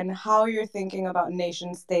metaverse and how you're thinking about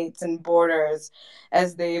nation states and borders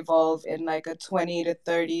as they evolve in like a 20 to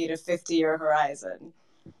 30 to 50-year horizon.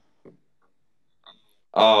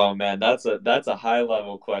 Oh man, that's a high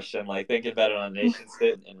level question. Like thinking about it on a nation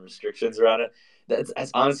state and restrictions around it.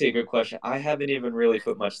 That's honestly a good question. I haven't even really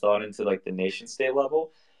put much thought into like the nation state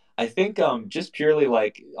level. I think just purely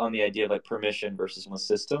like on the idea of like permission versus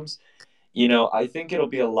systems. I think it'll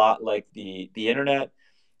be a lot like the internet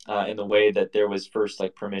in the way that there was first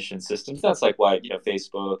like permission systems. That's like why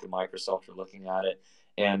Facebook and Microsoft are looking at it.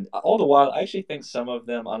 And all the while, I actually think some of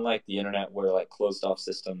them, unlike the internet, where like closed off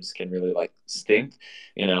systems can really like stink.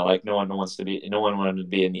 Like no one wanted to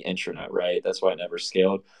be in the intranet, right? That's why it never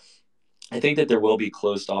scaled. I think that there will be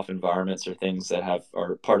closed off environments or things that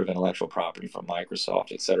are part of intellectual property from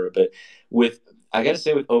Microsoft, et cetera. But with I got to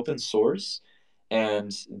say with open source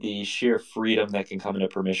and the sheer freedom that can come in a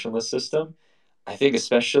permissionless system, I think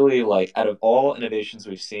especially like out of all innovations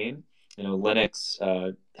we've seen, Linux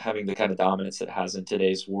having the kind of dominance it has in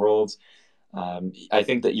today's world, I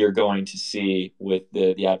think that you're going to see with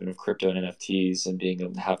the advent of crypto and NFTs and being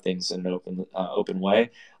able to have things in an open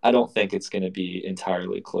way. I don't think it's going to be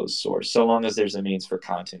entirely closed source, so long as there's a means for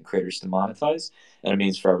content creators to monetize and a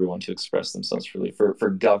means for everyone to express themselves freely. For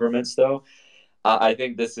governments, though, I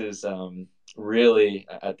think this is really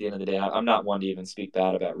at the end of the day. I'm not one to even speak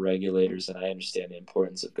bad about regulators, and I understand the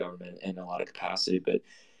importance of government in a lot of capacity, but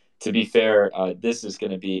to be fair, this is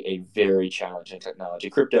going to be a very challenging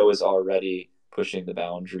technology. Crypto is already pushing the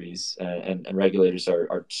boundaries, and regulators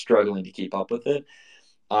are struggling to keep up with it.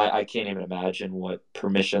 I can't even imagine what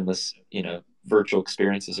permissionless, virtual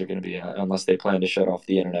experiences are going to be unless they plan to shut off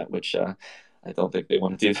the internet, which I don't think they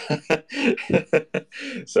want to do that.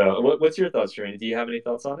 So, what's your thoughts, Serena? Do you have any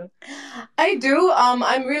thoughts on it? I do.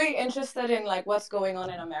 I'm really interested in like what's going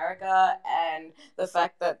on in America and the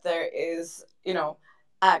fact that there is,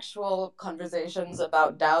 actual conversations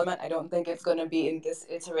about DAO. I don't think it's going to be in this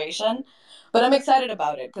iteration, but I'm excited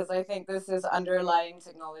about it because I think this is underlying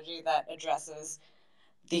technology that addresses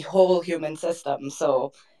the whole human system.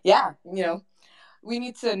 So yeah, we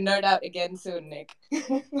need to nerd out again soon, Nick.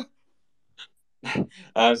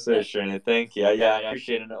 Absolutely, Sharina. Thank you. Yeah, I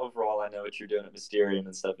appreciate it. And overall, I know what you're doing at Mysterium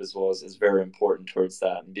and stuff as well is very important towards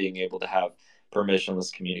that and being able to have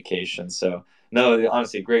permissionless communication. So, no,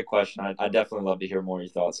 honestly, great question. I definitely love to hear more of your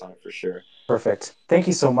thoughts on it for sure. Perfect. Thank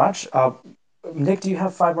you so much. Nick, do you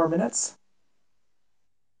have 5 more minutes?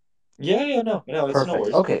 Yeah, no, it's no Perfect.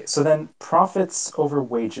 worries. Okay, so then profits over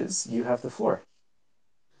wages. You have the floor.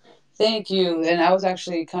 Thank you. And I was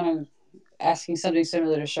actually kind of asking something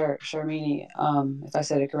similar to Sharmini, if I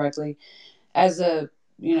said it correctly. As a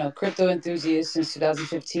crypto enthusiast since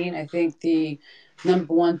 2015, I think the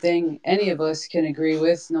number one thing any of us can agree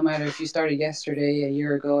with, no matter if you started yesterday, a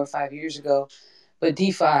year ago, or 5 years ago, but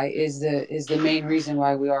DeFi is the main reason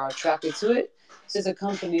why we are attracted to it. Since a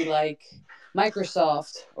company like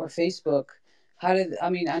Microsoft or Facebook,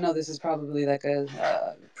 I know this is probably like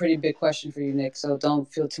a pretty big question for you, Nick, so don't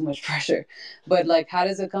feel too much pressure. But like, how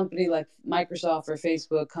does a company like Microsoft or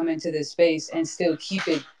Facebook come into this space and still keep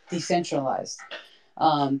it decentralized?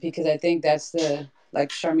 Because I think that's like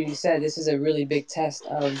Sharmini said, this is a really big test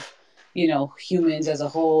of, humans as a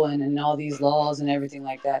whole and all these laws and everything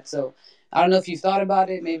like that. So I don't know if you've thought about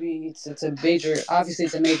it. Maybe obviously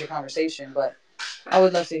it's a major conversation, but I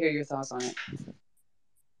would love to hear your thoughts on it.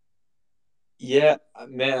 Yeah,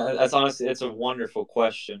 man, it's a wonderful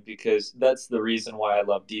question because that's the reason why I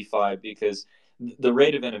love DeFi because the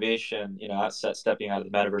rate of innovation, stepping out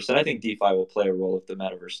of the metaverse, and I think DeFi will play a role if the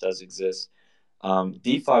metaverse does exist.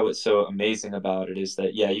 DeFi, what's so amazing about it is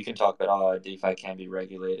that, yeah, you can talk about, oh, DeFi can be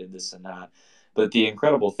regulated, this and that. But the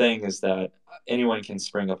incredible thing is that anyone can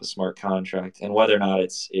spring up a smart contract, and whether or not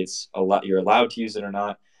you're allowed to use it or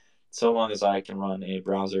not, so long as I can run a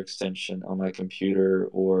browser extension on my computer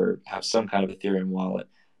or have some kind of Ethereum wallet,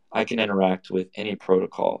 I can interact with any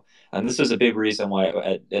protocol. And this is a big reason why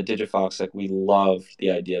at Digifox, like, we love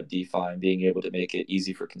the idea of DeFi and being able to make it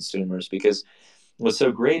easy for consumers, because what's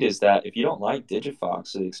so great is that if you don't like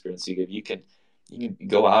Digifox or the experience you give, you can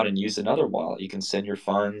go out and use another wallet. You can send your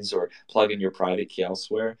funds or plug in your private key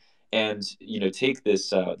elsewhere, and take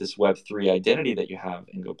this Web3 identity that you have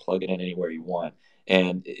and go plug it in anywhere you want.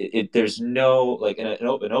 And there's no, like, an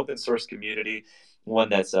open source community, one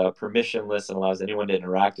that's permissionless and allows anyone to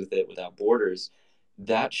interact with it without borders.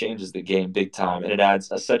 That changes the game big time, and it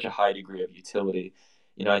adds such a high degree of utility.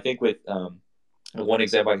 I think with one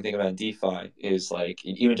example I can think about in DeFi is, like,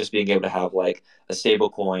 even just being able to have, like, a stable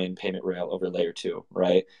coin payment rail over layer two,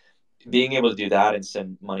 right? Being able to do that and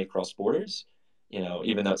send money across borders,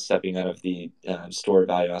 even though it's stepping out of the store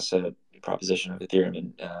value asset proposition of Ethereum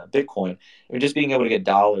and Bitcoin, just being able to get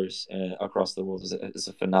dollars across the world is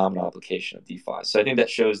a phenomenal application of DeFi. So I think that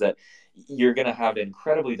shows that you're going to have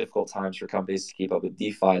incredibly difficult times for companies to keep up with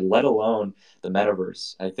DeFi, let alone the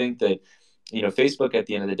metaverse. I think that Facebook at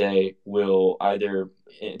the end of the day will either,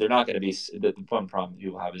 they're not going to be, the one problem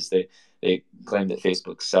people have is they claim that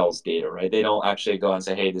Facebook sells data, right? They don't actually go and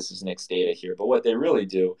say, hey, this is Nick's data here. But what they really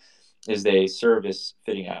do is they service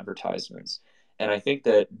fitting advertisements. And I think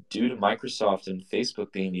that due to Microsoft and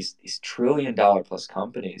Facebook being these trillion-dollar plus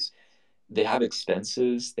companies, they have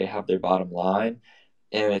expenses, they have their bottom line,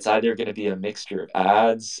 and it's either going to be a mixture of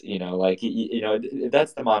ads,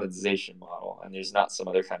 that's the monetization model, and there's not some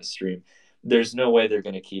other kind of stream. There's no way they're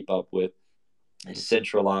going to keep up with a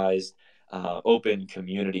decentralized, open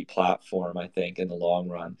community platform, I think, in the long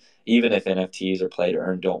run. Even if NFTs or play to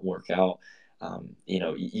earn don't work out,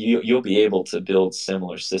 you'll be able to build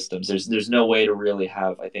similar systems. There's no way to really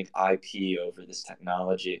have, I think, IP over this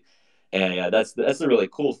technology. And yeah, that's the really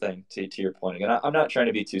cool thing, to your point. And I'm not trying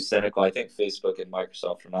to be too cynical. I think Facebook and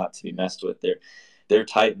Microsoft are not to be messed with. They're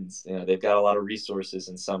titans. They've got a lot of resources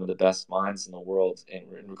and some of the best minds in the world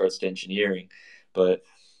in regards to engineering. But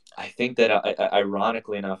I think that,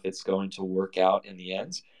 ironically enough, it's going to work out in the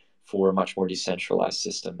end for a much more decentralized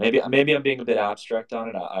system. Maybe I'm being a bit abstract on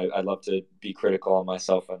it. I'd love to be critical on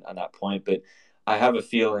myself on that point, but I have a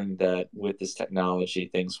feeling that with this technology,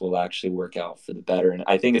 things will actually work out for the better. And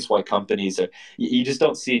I think it's why companies are, you just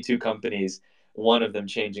don't see two companies, one of them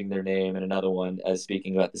changing their name and another one as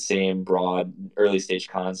speaking about the same broad early stage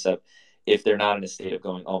concept, if they're not in a state of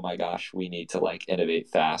going, oh my gosh, we need to, like, innovate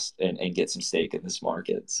fast and get some stake in this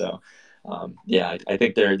market. So, yeah, I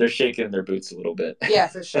think they're shaking their boots a little bit. Yeah,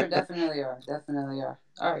 for sure. Definitely are. Definitely are.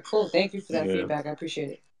 All right, cool. Thank you for that Yeah. feedback. I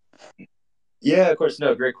appreciate it. Yeah, of course.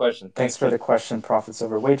 No, great question. Thanks for the question, Profits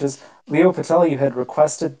Over Wages. Leo Patel, you had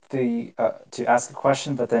requested to ask a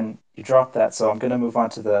question, but then you dropped that. So I'm going to move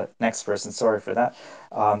on to the next person. Sorry for that.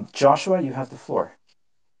 Joshua, you have the floor.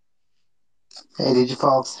 Hey,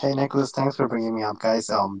 DigiFox. Hey, Nicholas. Thanks for bringing me up,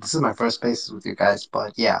 guys. This is my first space with you guys,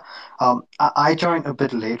 but yeah, I joined a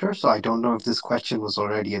bit later, so I don't know if this question was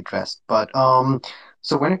already addressed. But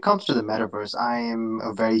so when it comes to the metaverse, I am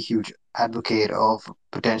a very huge advocate of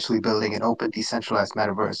potentially building an open, decentralized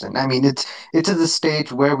metaverse. And I mean, it's at the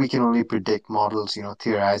stage where we can only predict models,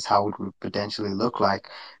 theorize how it would potentially look like.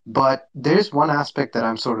 But there's one aspect that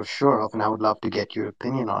I'm sort of sure of, and I would love to get your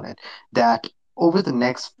opinion on it, that over the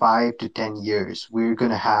next 5 to 10 years, we're going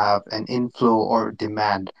to have an inflow or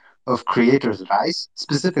demand of creators rise,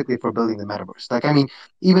 specifically for building the metaverse. Like, I mean,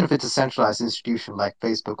 even if it's a centralized institution like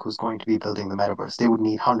Facebook who's going to be building the metaverse, they would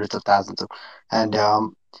need hundreds of thousands of. And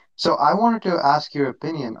so I wanted to ask your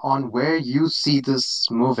opinion on where you see this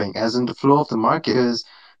moving, as in the flow of the market, because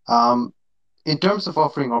um, in terms of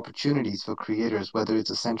offering opportunities for creators, whether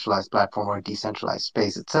it's a centralized platform or a decentralized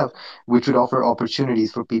space itself, which would offer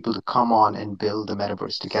opportunities for people to come on and build the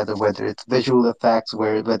metaverse together, whether it's visual effects,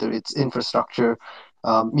 whether it's infrastructure,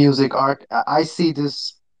 music, art. I see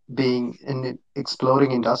this being an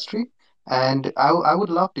exploding industry. And I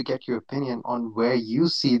would love to get your opinion on where you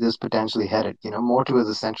see this potentially headed, more towards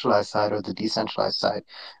the centralized side or the decentralized side.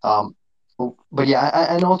 Um, but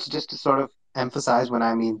yeah, and also just to sort of emphasize when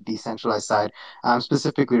I mean decentralized side, I'm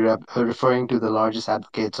specifically referring to the largest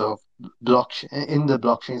advocates of blockchain in the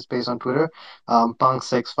blockchain space on Twitter, Punk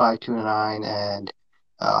 6529 and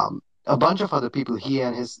a bunch of other people. He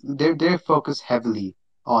and his they're focused heavily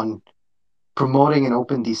on promoting an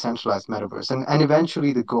open decentralized metaverse, and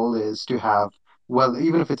eventually the goal is to have well,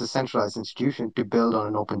 even if it's a centralized institution, to build on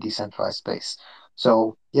an open, decentralized space.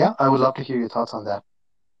 So, yeah, I would love to hear your thoughts on that.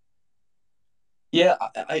 Yeah,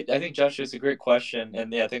 I think Joshua, it's a great question,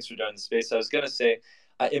 and yeah, thanks for joining the space. I was gonna say,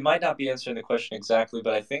 it might not be answering the question exactly,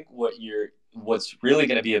 but I think what's really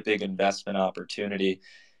going to be a big investment opportunity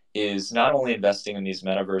is not only investing in these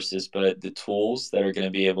metaverses, but the tools that are going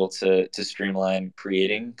to be able to streamline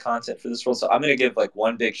creating content for this world. So I'm going to give like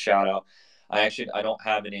one big shout out. I don't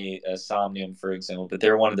have any Somnium, for example, but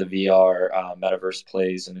they're one of the VR metaverse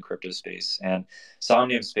plays in the crypto space. And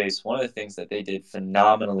Somnium Space, one of the things that they did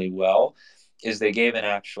phenomenally well is they gave an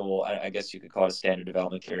actual, I guess you could call it a standard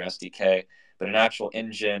development kit or SDK, but an actual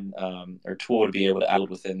engine or tool to be able to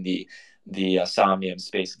build within the Somnium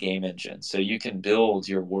Space game engine. So you can build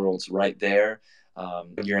your worlds right there,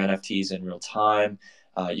 your NFTs in real time.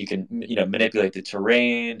 You can manipulate the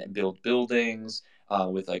terrain and build buildings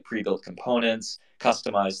with like pre-built components,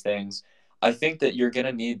 customize things. I think that you're going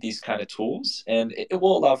to need these kind of tools, and it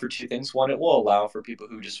will allow for two things. One, it will allow for people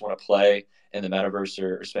who just want to play in the metaverse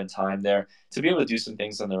or spend time there to be able to do some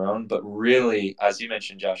things on their own. But really, as you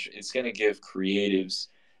mentioned, Josh, it's going to give creatives,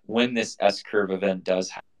 when this S curve event does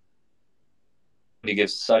happen, to give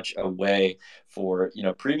such a way for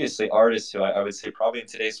previously artists who I would say probably in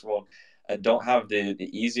today's world don't have the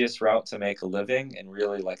easiest route to make a living and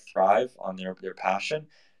really like thrive on their passion,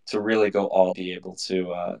 to really go all be able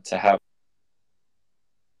to have.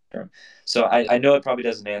 So I know it probably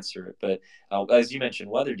doesn't answer it, but as you mentioned,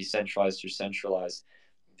 whether decentralized or centralized,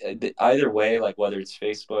 either way, like whether it's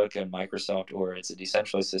Facebook and Microsoft or it's a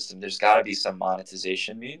decentralized system, there's got to be some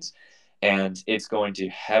monetization means, and it's going to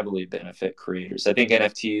heavily benefit creators. I think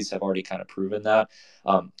NFTs have already kind of proven that.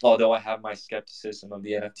 Although I have my skepticism of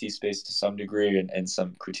the NFT space to some degree and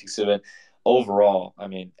some critiques of it, overall, I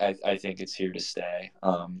mean, I think it's here to stay,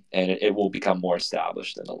 and it will become more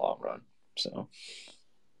established in the long run. So.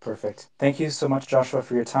 Perfect. Thank you so much, Joshua,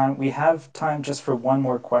 for your time. We have time just for one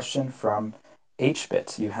more question from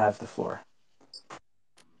HBit. You have the floor.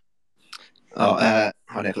 Hi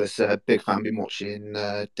Nicholas. Big fan. Been watching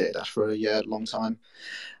Data Dash for a long time.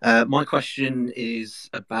 My question is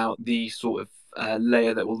about the sort of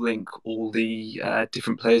layer that will link all the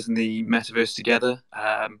different players in the metaverse together.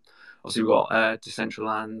 Obviously, we've got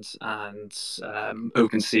Decentraland and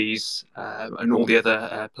OpenSeas and all the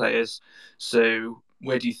other players. So,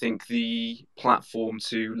 where do you think the platform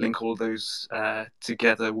to link all of those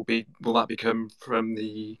together will be? Will that become from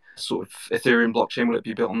the sort of Ethereum blockchain? Will it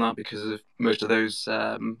be built on that because of most of those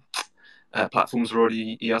platforms are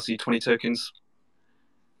already ERC20 tokens?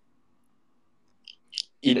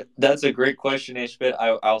 That's a great question, Ishbit.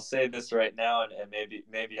 I'll say this right now, and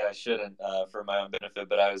maybe I shouldn't for my own benefit,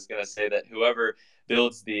 but I was going to say that whoever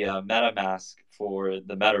builds the MetaMask for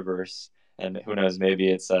the metaverse, and who knows, maybe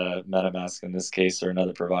it's a MetaMask in this case or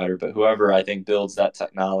another provider, but whoever I think builds that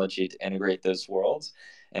technology to integrate those worlds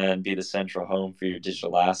and be the central home for your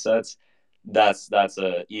digital assets, that's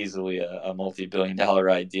easily a multi-billion-dollar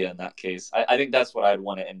idea in that case. I think that's what I'd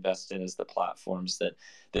want to invest in, is the platforms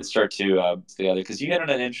that start to together. Because you hit on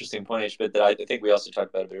an interesting point, H, but that I think we also talked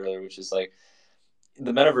about a bit earlier, which is like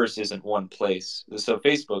the metaverse isn't one place. So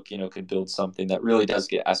Facebook, could build something that really does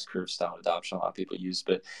get S curve style adoption. A lot of people use,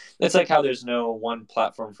 but it's like how there's no one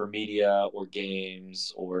platform for media or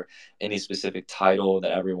games or any specific title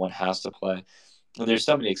that everyone has to play. There's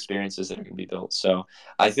so many experiences that are going to be built. So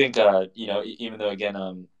I think, even though again,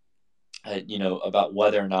 about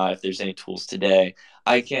whether or not if there's any tools today,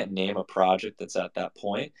 I can't name a project that's at that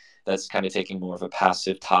point that's kind of taking more of a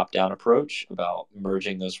passive top-down approach about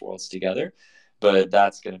merging those worlds together. But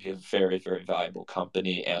that's going to be a very, very valuable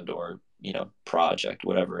company and or project,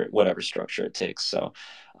 whatever structure it takes. So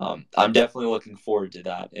I'm definitely looking forward to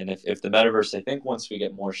that. And if the metaverse, I think once we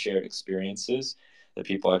get more shared experiences that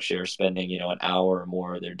people actually are spending an hour or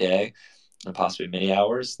more of their day and possibly many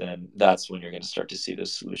hours, then that's when you're going to start to see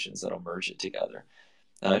those solutions that'll merge it together.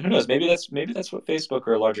 Who knows? Maybe that's what Facebook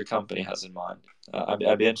or a larger company has in mind.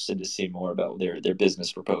 I'd be interested to see more about their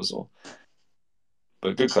business proposal.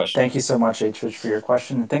 But good question. Thank you so much, H. for your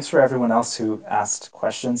question. And thanks for everyone else who asked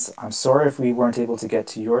questions. I'm sorry if we weren't able to get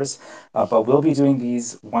to yours, but we'll be doing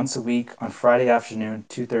these once a week on Friday afternoon,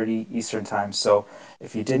 2:30 Eastern Time. So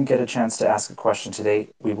if you didn't get a chance to ask a question today,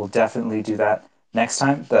 we will definitely do that next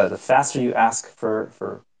time. The faster you ask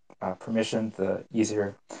for permission, the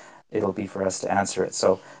easier it'll be for us to answer it.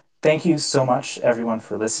 So thank you so much, everyone,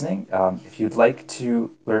 for listening. If you'd like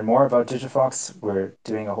to learn more about Digifox, we're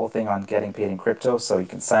doing a whole thing on getting paid in crypto, so you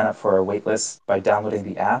can sign up for our waitlist by downloading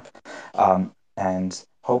the app. And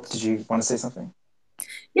Hope, did you want to say something?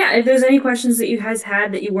 Yeah, if there's any questions that you guys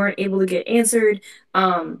had that you weren't able to get answered,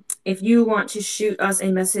 if you want to shoot us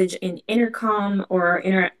a message in Intercom or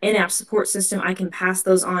our in-app support system, I can pass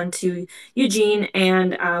those on to Eugene,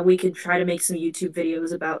 and we could try to make some YouTube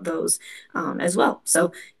videos about those as well.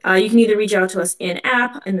 So you can either reach out to us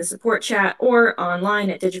in-app in the support chat or online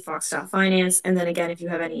at digifox.finance. And then again, if you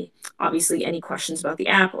have obviously any questions about the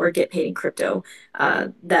app or get paid in crypto,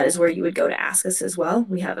 that is where you would go to ask us as well.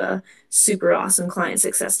 We have a super awesome client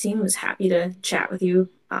success team who's happy to chat with you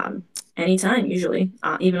anytime, usually,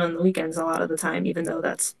 even on the weekends a lot of the time, even though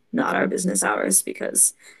that's not our business hours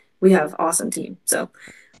because we have awesome team. So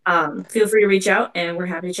feel free to reach out and we're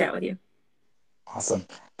happy to chat with you. Awesome.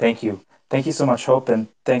 Thank you. Thank you so much, Hope. And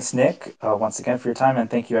thanks, Nick, once again for your time. And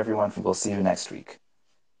thank you, everyone. We'll see you next week.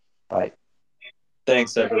 Bye.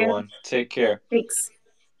 Thanks, everyone. Take care. Thanks.